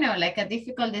 I don't know, like a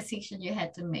difficult decision you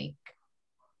had to make.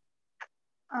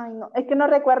 Ay, no, es que no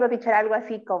recuerdo, teacher, algo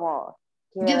así como...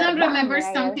 You don't remember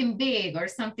something big or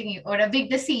something, or a big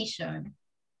decision?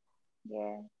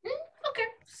 Yeah. Okay,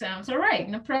 sounds all right,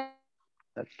 no problem.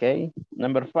 Okay,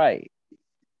 number 5.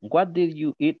 What did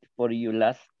you eat for your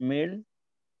last meal?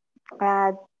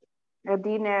 At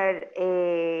dinner,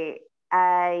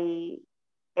 I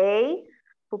ate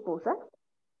pupusa.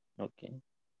 Okay.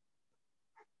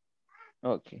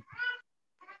 Okay.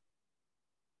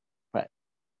 Right.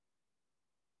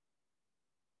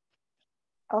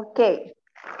 Ok,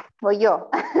 voy yo.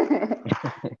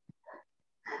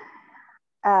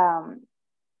 A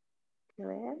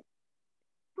ver.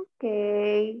 Ok.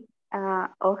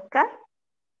 Oscar,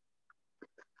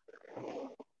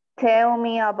 tell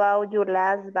me about your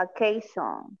last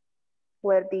vacation.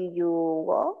 Where did you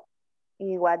go?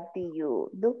 And what did you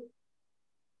do?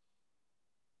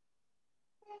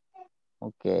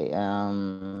 Okay.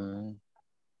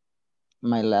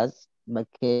 My last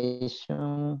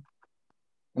vacation.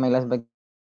 My last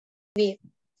vacation.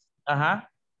 Ajá.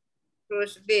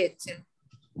 Roast beef.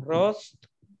 Roast.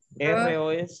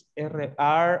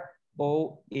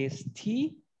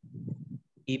 R-O-S-T.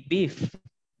 Y beef.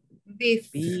 Beef.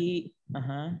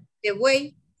 Ajá. The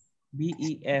way.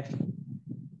 B-E-F.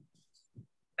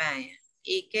 Vaya.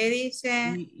 ¿Y qué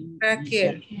dice B-E-E-F.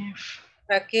 Raquel?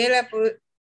 Raquel,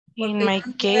 In my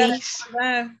case,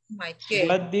 my case.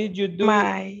 What did you do?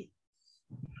 Your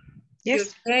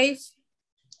Yes, case.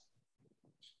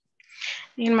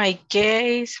 in my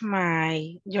case,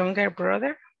 my younger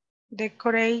brother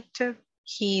decorated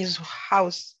his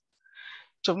house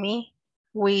to me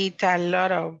with a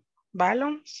lot of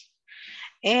balloons,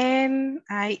 and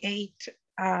I ate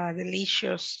a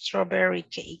delicious strawberry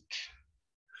cake.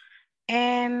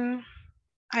 And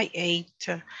I ate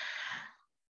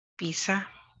pizza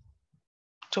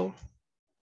too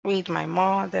with my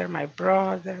mother, my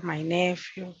brother, my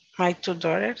nephew, my 2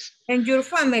 daughters, And your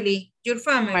family. Your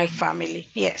family. my family.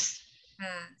 Yes.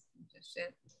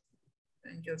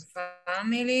 And your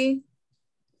family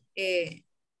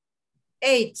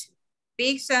ate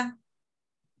pizza.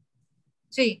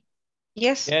 Sí.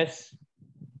 Yes. Yes.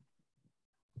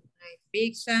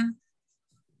 Pizza.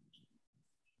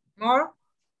 More?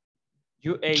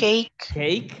 You ate Cake.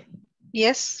 cake?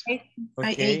 Yes. Cake.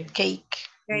 I Okay. ate cake.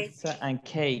 Pizza and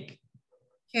cake.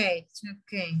 Cake.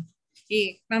 Okay.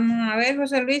 Y vamos a ver,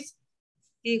 José Luis.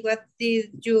 ¿Y what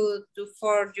did you do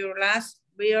for your last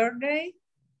birthday?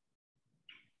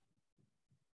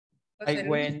 José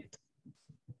Luis.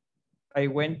 I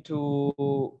went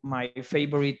to my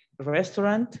favorite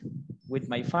restaurant with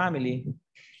my family.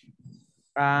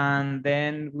 And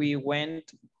then we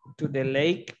went to the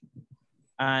lake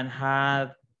and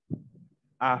had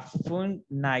a fun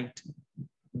night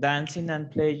dancing and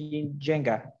playing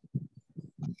Jenga.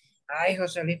 Ay,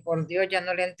 José Luis, por Dios, ya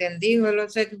no le entendí. Solo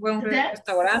sé que fue un That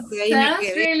restaurante y ahí me sounds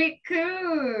quedé. really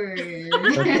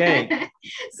cool. Okay.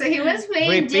 So he was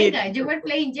playing Repeat. Jenga. You were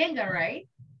playing Jenga, right?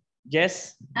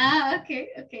 Yes, Okay.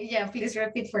 Yeah, please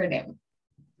repeat for them.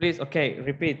 please. Okay,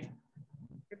 repeat.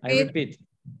 I Repeat. repeat.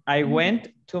 I went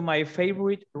to my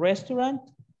favorite restaurant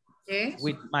Yes.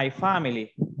 with my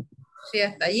family. Sí,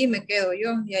 hasta allí me quedo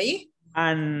yo. ¿Y ahí?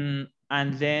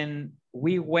 And then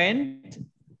we went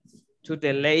to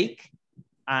the lake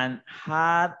and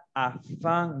had a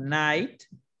fun night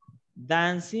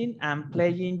dancing and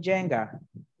playing Jenga.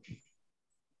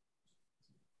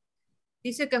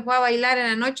 ¿Dice que fue a bailar en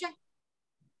la noche?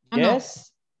 ¿O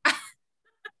Yes.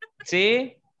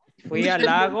 Sí, fui al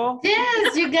lago.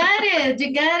 Yes, you got it.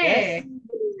 You got Yes. it.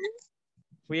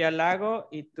 Fui al lago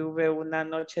y tuve una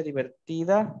noche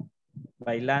divertida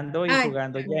bailando y Ay.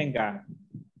 jugando Jenga.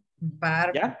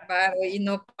 Bárbaro, y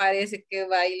no parece que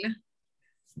baila.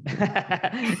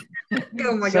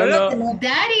 Como yo Solo- lo tengo.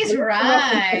 That is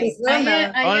right.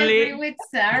 I Only- agree with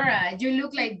Sarah. You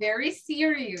look like very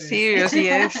serious. Serious,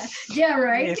 yes. Yeah,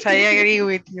 right? Yes, I agree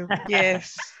with you.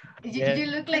 Yes. You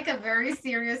look like a very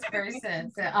serious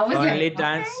person. So I was only like,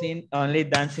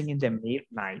 dancing in the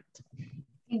midnight.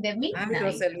 in the Ay, midnight.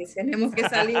 José Luis, tenemos que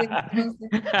salir entonces.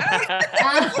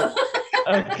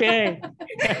 Okay.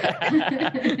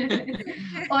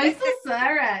 Also,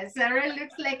 Sarah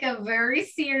looks like a very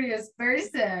serious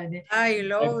person. I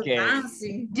love Okay.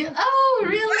 dancing. Oh,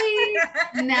 really?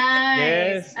 Nice.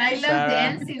 Yes, I love Sarah.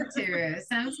 dancing too.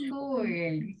 Sounds cool.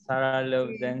 Sarah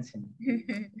loves dancing.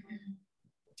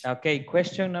 Okay,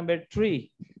 question number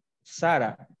 3.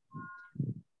 Sarah,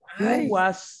 Ay,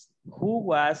 who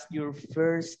was your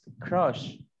first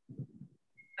crush?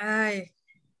 ay,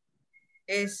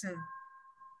 es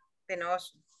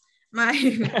penoso.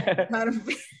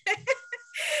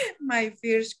 My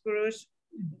first crush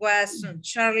was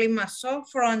Charlie Masso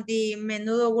from the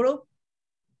Menudo group.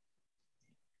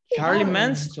 Charlie Oh.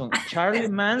 Manson. Charlie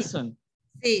Manson.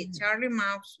 Sí, Charlie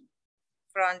Manson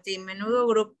from the Menudo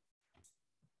group.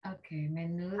 Okay,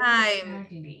 menudo I'm-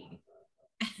 Charlie.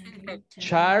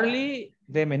 Charlie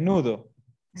de Menudo.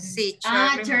 Sí,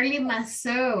 Charlie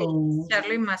Masso.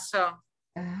 Charlie Masso.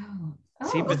 Oh.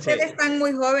 Sí, Oh, pensé. Ustedes están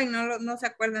muy jóvenes, no se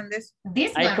acuerdan de eso.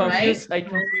 this I one, confused. right? I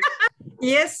confused.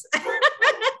 Yes.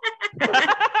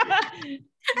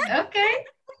 Okay.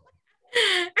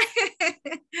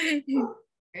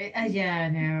 Yeah,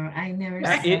 no, I never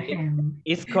saw him.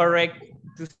 It's correct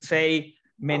to say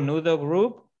Menudo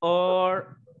group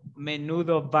or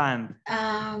Menudo band.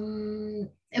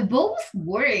 Both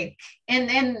work, and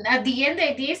at the end, the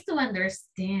idea is to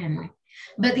understand.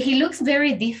 But he looks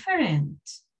very different.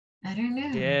 I don't know.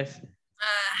 Yes.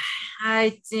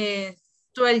 I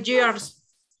 12 years.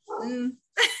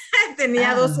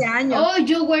 Tenía 12 años. Oh,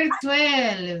 you were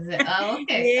 12. Oh,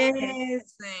 okay.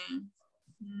 Yes.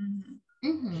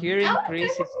 Mhm. Here Oh,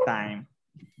 increases time.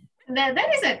 that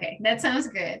is okay. That sounds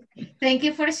good. Thank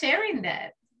you for sharing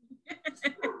that.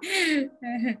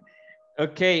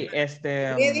 Okay,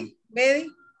 Betty, Betty.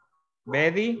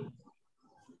 Betty.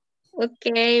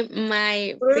 Okay,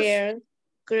 my Crush. first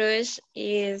crush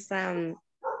is Liam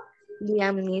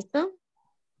Neeson.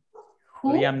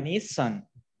 Who? Liam Neeson.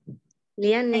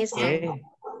 Liam Neeson. Okay.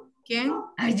 ¿Quién?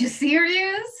 Are you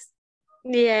serious?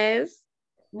 Yes.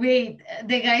 Wait,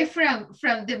 the guy from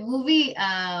the movie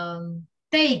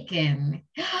Taken.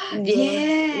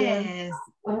 Yes.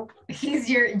 Oh, he's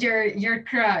your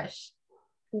crush.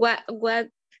 What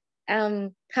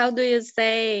how do you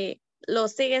say lo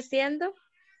sigue siendo?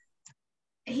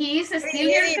 He is still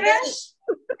Hey, your Betty, crush?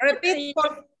 Repeat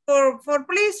for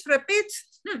please repeat.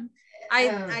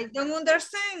 I don't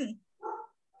understand.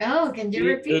 Oh, can you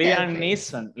repeat that? Liam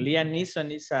please? Neeson. Liam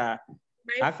Neeson is a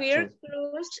My actor. first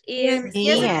crush is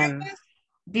Ian.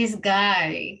 This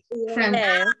guy from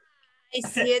yes. Ay,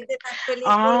 sí, es de las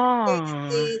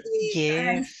películas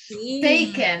Yes. sí.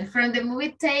 Taken, from the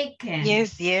movie Taken.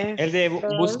 Yes, yes. El de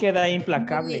Búsqueda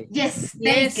Implacable. Yes,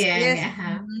 Yes, Taken. yes.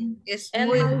 Ajá. Es And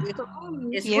muy, also,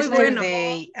 es muy bueno.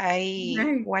 Yesterday I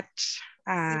Ay. watched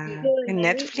Sí. in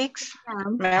Netflix.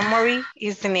 Memory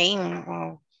is the name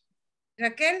of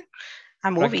Raquel,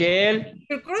 a movie. Raquel.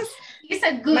 ¿tu cruz? He's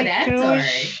a good My actor.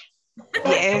 crush.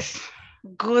 Yes,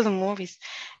 good movies.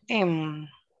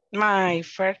 My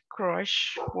first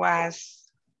crush was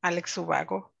Alex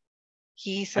Ubago.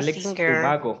 He's a Alex singer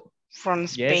Ubago. from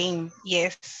Spain.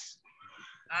 Yes.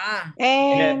 Ah,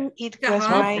 And it was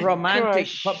my Pop romantic.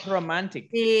 crush. Pop romantic.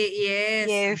 sí, yes.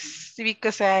 Yes,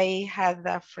 because I had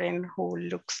a friend who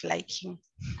looks like him.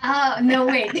 Oh, no,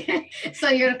 wait. So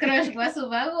your crush was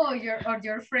Ubago or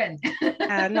your friend?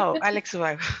 No, Alex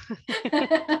Ubago.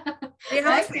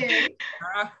 Okay.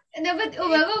 Ah, No, but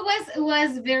Ubago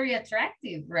was very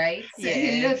attractive, right? So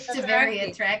he Yes. looked very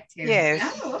attractive. Yes.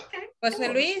 Oh, okay.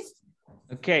 José Luis,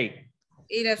 Okay.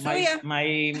 ¿y la suya?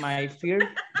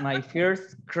 My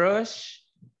first crush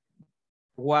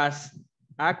was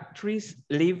actress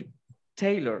Liv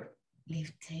Taylor.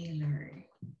 Liv Taylor.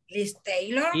 Liz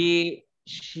Taylor.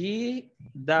 She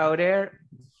daughter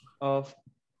of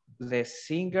the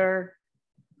singer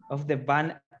of the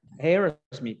band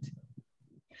Aerosmith.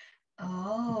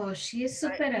 Oh, she is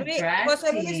super José Luis,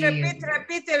 attractive.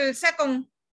 repeat el second.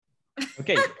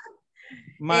 Okay.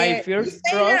 My first Liz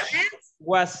Taylor crush and-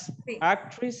 was Sí.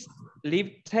 actress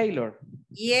Liv Taylor.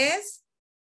 Yes.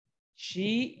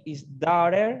 She is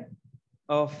daughter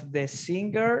of the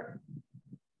singer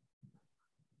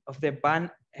of the band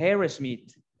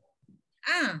Aerosmith.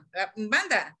 Ah, la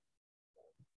banda.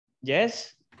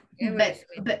 Yes.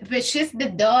 But she's the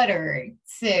daughter,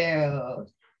 so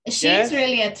she's Yes.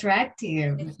 really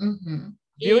attractive. Mhm.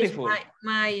 Beautiful.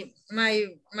 My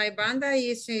banda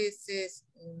is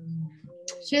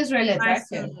She's really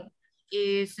attractive.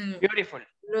 is Beautiful.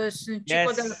 los chicos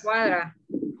Yes. de la cuadra.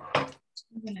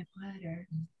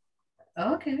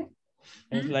 Okay.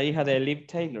 Es la hija de Liv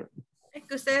Taylor. Es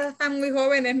que ustedes están muy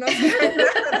jóvenes, no saben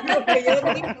nada de lo que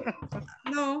yo digo.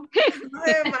 No, no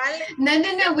se vale.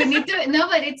 No, we need to, no,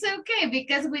 but it's okay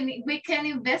because we can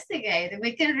investigate,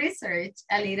 we can research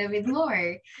a little bit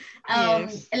more.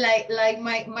 Yes. Like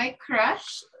my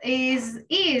crush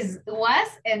was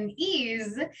and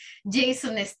is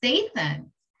Jason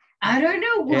Statham. I don't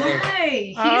know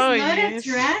why. He's Oh, not yes.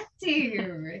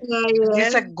 attractive,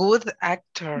 He's a good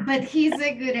actor. but he's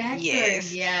a good actor.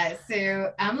 Yes. Yeah,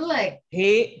 so I'm like,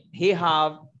 He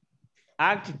have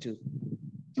attitude.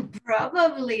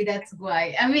 probably that's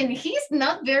why. I mean, he's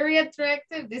not very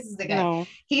attractive. This is the guy. No.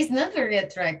 He's not very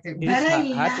attractive, He's but I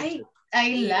a attitude. I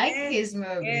like Yes, his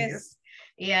movies. yes.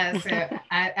 Yeah, so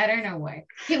I don't know why.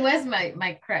 He was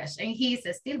my crush, and he's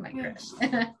still my crush.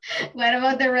 What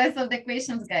about the rest of the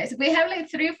questions, guys? We have like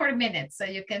 3 or 4 minutes, so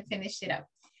you can finish it up.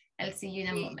 I'll see you in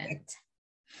a moment.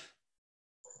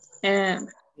 Yes.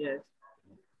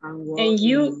 And what And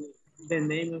you? the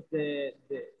name of the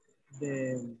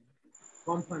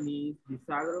company is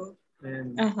Bisagro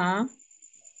and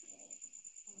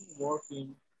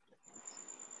working.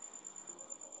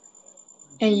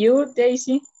 And you,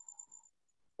 Daisy?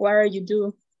 What are you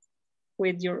do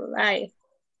with your life?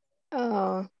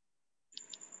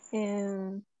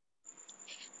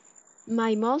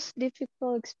 My most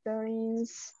difficult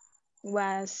experience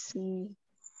was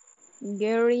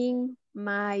getting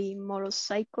my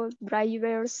motorcycle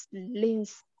driver's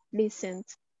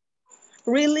license.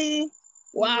 Really?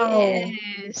 Wow.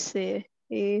 Yes,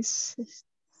 it's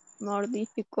more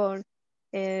difficult,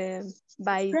 but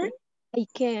I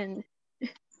can.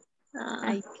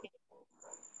 I can.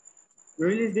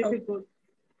 Really difficult.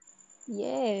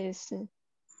 Yes.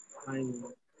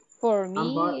 For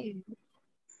me.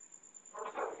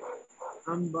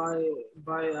 I'm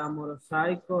by a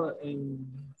motorcycle and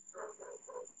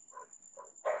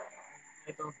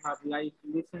I don't have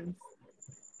license.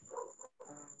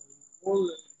 I'm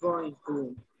going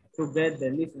to get the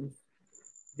license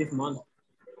this month.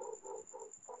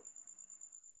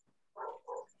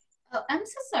 Oh, I'm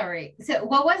so sorry. So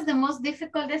what was the most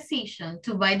difficult decision,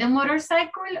 to buy the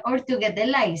motorcycle or to get the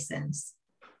license?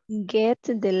 Get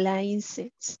the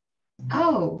license.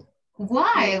 Oh,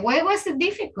 why? Why was it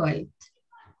difficult?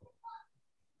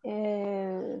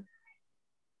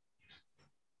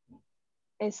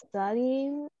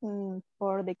 Studying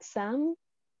for the exam.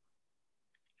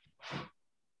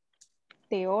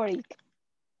 Theoric.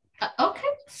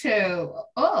 Okay, so,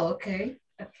 okay.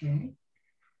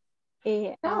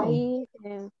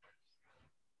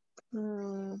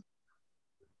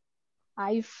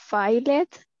 I filed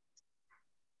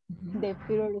the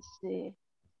first,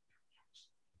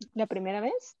 la primera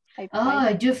vez.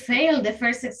 You failed the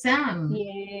first exam.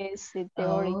 Yes, the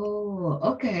theoric. Oh,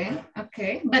 okay.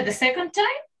 But the second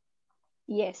time?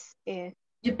 Yes.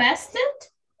 You passed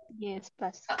it? Yes,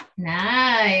 passed. Oh,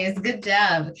 nice, good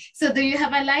job. So do you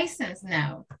have a license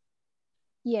now?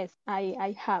 Yes,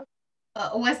 I have.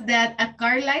 Was that a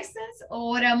car license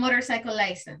or a motorcycle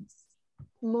license?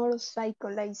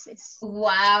 Motorcycle license.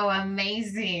 Wow,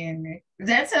 amazing.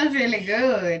 That sounds really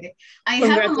good. I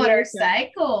have a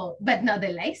motorcycle, but not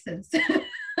the license.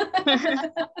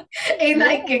 And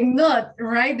I cannot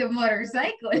ride the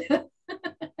motorcycle.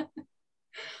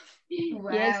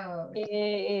 Wow.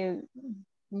 Yes,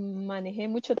 manejé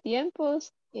mucho tiempo.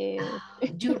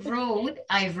 You rode,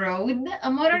 I rode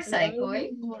a motorcycle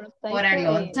for a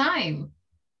long time.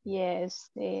 Yes.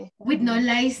 With no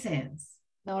license.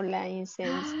 No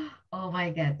license. Oh my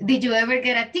God. Did you ever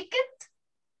get a ticket?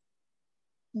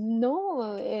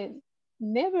 No,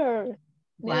 never.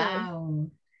 Wow.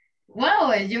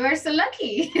 Wow, you are so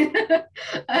lucky.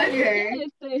 Okay.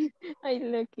 Yes,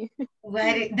 I'm lucky.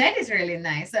 That is really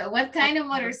nice. So what kind of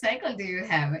motorcycle do you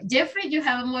have? Jeffrey, you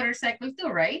have a motorcycle too,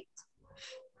 right?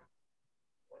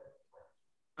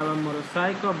 I have a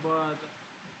motorcycle, but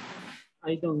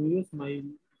I don't use my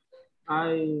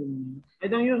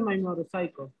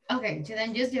motorcycle. Okay, you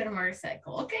don't use your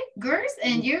motorcycle. Okay, girls,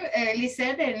 and you,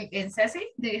 Lisette and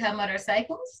Ceci, do you have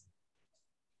motorcycles?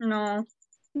 No,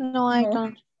 I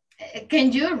don't.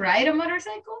 Can you ride a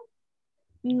motorcycle?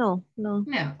 No. No,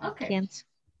 okay. Can't.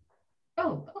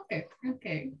 Oh, okay.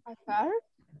 A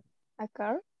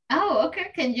car? Oh,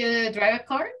 okay. Can you drive a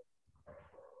car?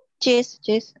 Yes.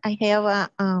 I have a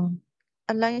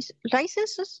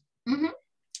license. Mm-hmm.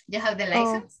 You have the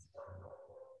license?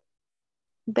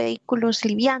 Vehículos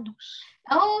livianos.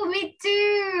 Oh, me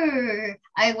too.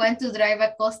 I want to drive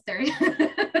a coaster.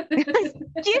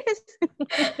 Yes.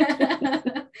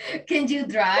 Can you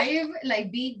drive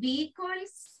like big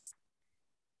vehicles?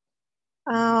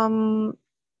 I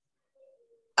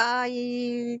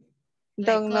Like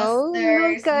don't know.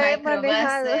 coasters, Nunca he manejado.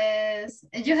 microbuses.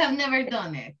 You have never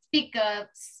done it.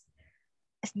 Pickups.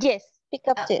 Yes,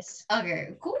 pickup, yes.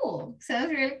 Okay, cool.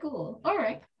 Sounds really cool. All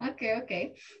right.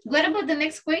 Okay. What about the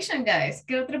next question, guys?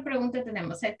 ¿Qué otra pregunta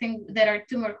tenemos? I think there are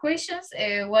 2 more questions.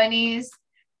 One is,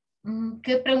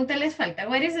 ¿qué pregunta les falta?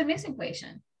 What is the missing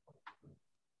question?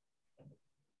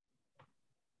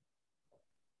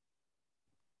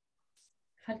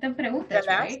 Faltan preguntas,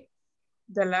 right?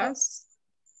 The last.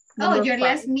 Oh, your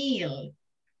last meal.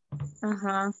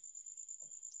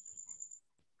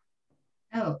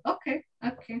 Oh, okay.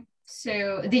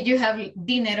 So, did you have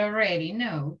dinner already?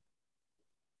 No.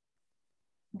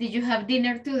 Did you have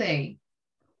dinner today?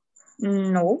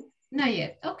 No. Not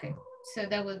yet. Okay. So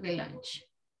that would be lunch.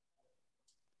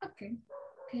 Okay.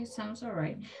 Okay, sounds all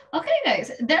right. Okay,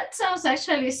 guys, that sounds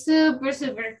actually super,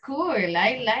 super cool.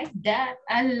 I like that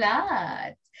a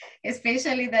lot,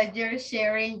 especially that you're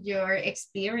sharing your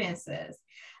experiences.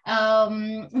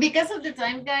 Because of the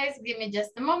time, guys, give me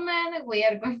just a moment. We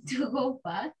are going to go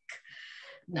back.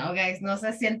 No, guys, no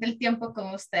se siente el tiempo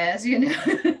con ustedes, you know.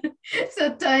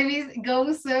 So time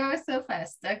goes so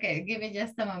fast. Okay, give me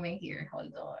just a moment here.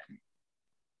 Hold on.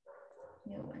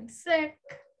 Give me 1 sec.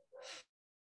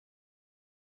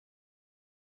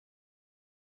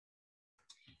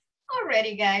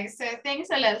 Alrighty, guys. So thanks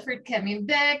a lot for coming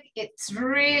back. It's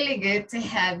really good to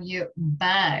have you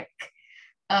back.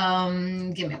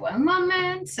 Give me 1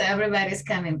 moment. So everybody's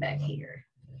coming back here.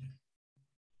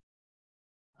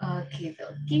 Okay,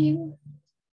 okay.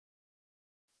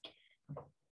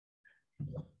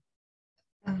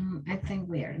 I think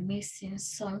we are missing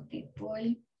some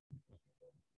people.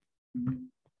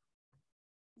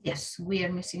 Yes, we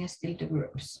are missing still the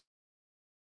groups.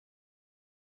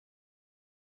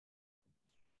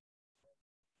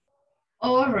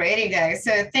 Alrighty, guys.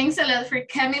 So thanks a lot for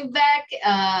coming back.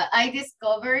 I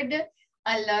discovered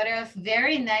a lot of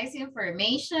very nice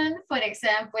information. For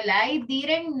example, I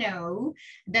didn't know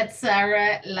that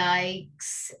Sarah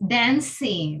likes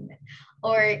dancing,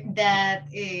 or that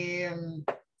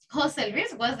Jose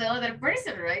Luis was the other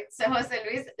person, right? So Jose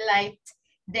Luis liked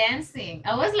dancing.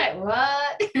 I was like,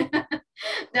 what?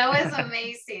 That was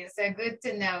amazing. So good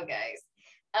to know, guys.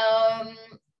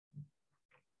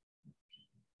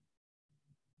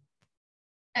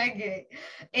 Okay.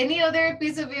 Any other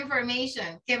piece of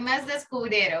information? ¿Qué más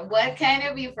descubrieron? What kind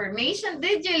of information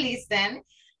did you listen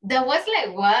that was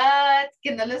like, what?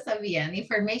 Que no lo sabían.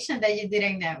 Information that you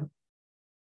didn't know.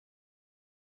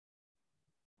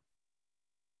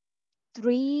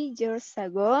 3 years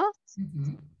ago,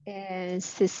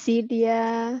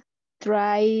 Cecilia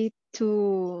tried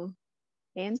to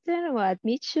enter or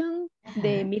admission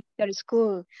the military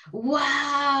school.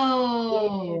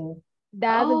 Wow. Yes.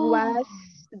 That was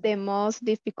the most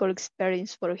difficult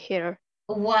experience for her.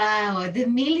 Wow, the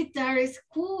military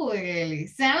school.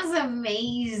 Sounds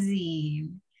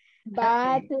amazing.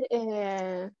 But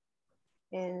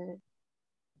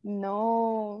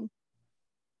no.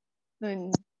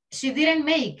 She didn't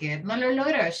make it. No lo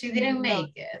logró. She didn't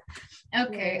make it.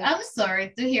 Okay, I'm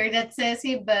sorry to hear that,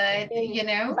 Ceci, but you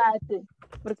know. But,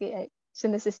 porque se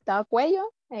necesitaba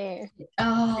cuello.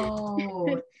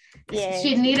 Oh, yes.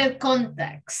 She needed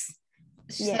contacts.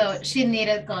 So Yes. she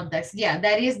needed contacts. Yeah,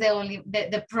 that is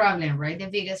the problem, right? The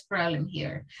biggest problem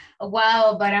here.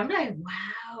 Wow, but I'm like,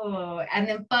 wow, an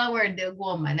empowered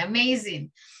woman.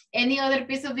 Amazing. Any other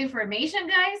piece of information,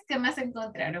 guys? ¿Qué más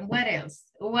encontraron? What else?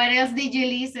 What else did you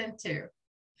listen to?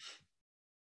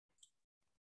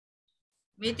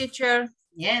 Me, teacher.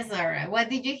 Yes, all right. What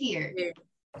did you hear?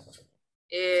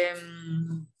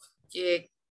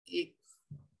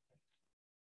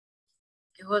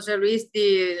 Jose Luis,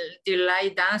 the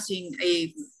light dancing,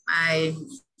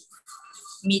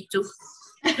 me too.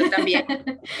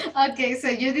 Okay, so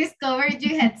you discovered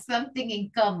you had something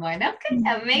in common. Okay,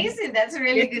 amazing. That's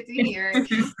really good to hear.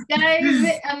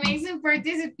 Guys, amazing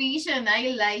participation.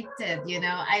 I liked it, you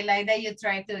know. I like that you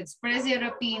try to express your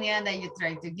opinion, that you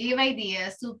try to give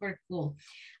ideas. Super cool.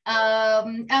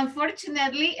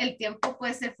 Unfortunately, el tiempo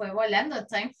pues se fue volando.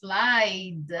 Time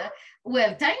flies.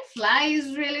 Well, time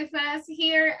flies really fast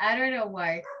here. I don't know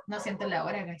why. No siento la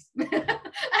hora, guys.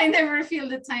 I never feel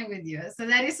the time with you. So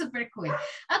that is super cool.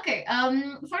 Okay,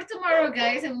 for tomorrow,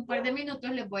 guys, en un par de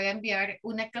minutos les voy a enviar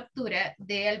una captura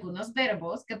de algunos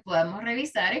verbos que podamos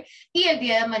revisar y el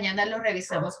día de mañana los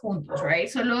revisamos juntos, right?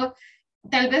 Solo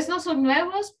tal vez no son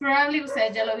nuevos, probablemente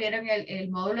ustedes ya lo vieron en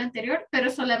el módulo anterior, pero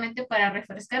solamente para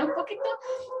refrescar un poquito,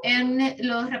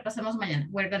 los repasamos mañana.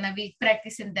 We're gonna be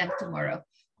practicing them tomorrow.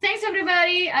 Thanks,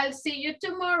 everybody. I'll see you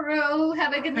tomorrow.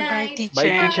 Have a good night. Bye, teacher.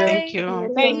 Bye, teacher. Thank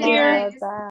you. Thank you. Bye.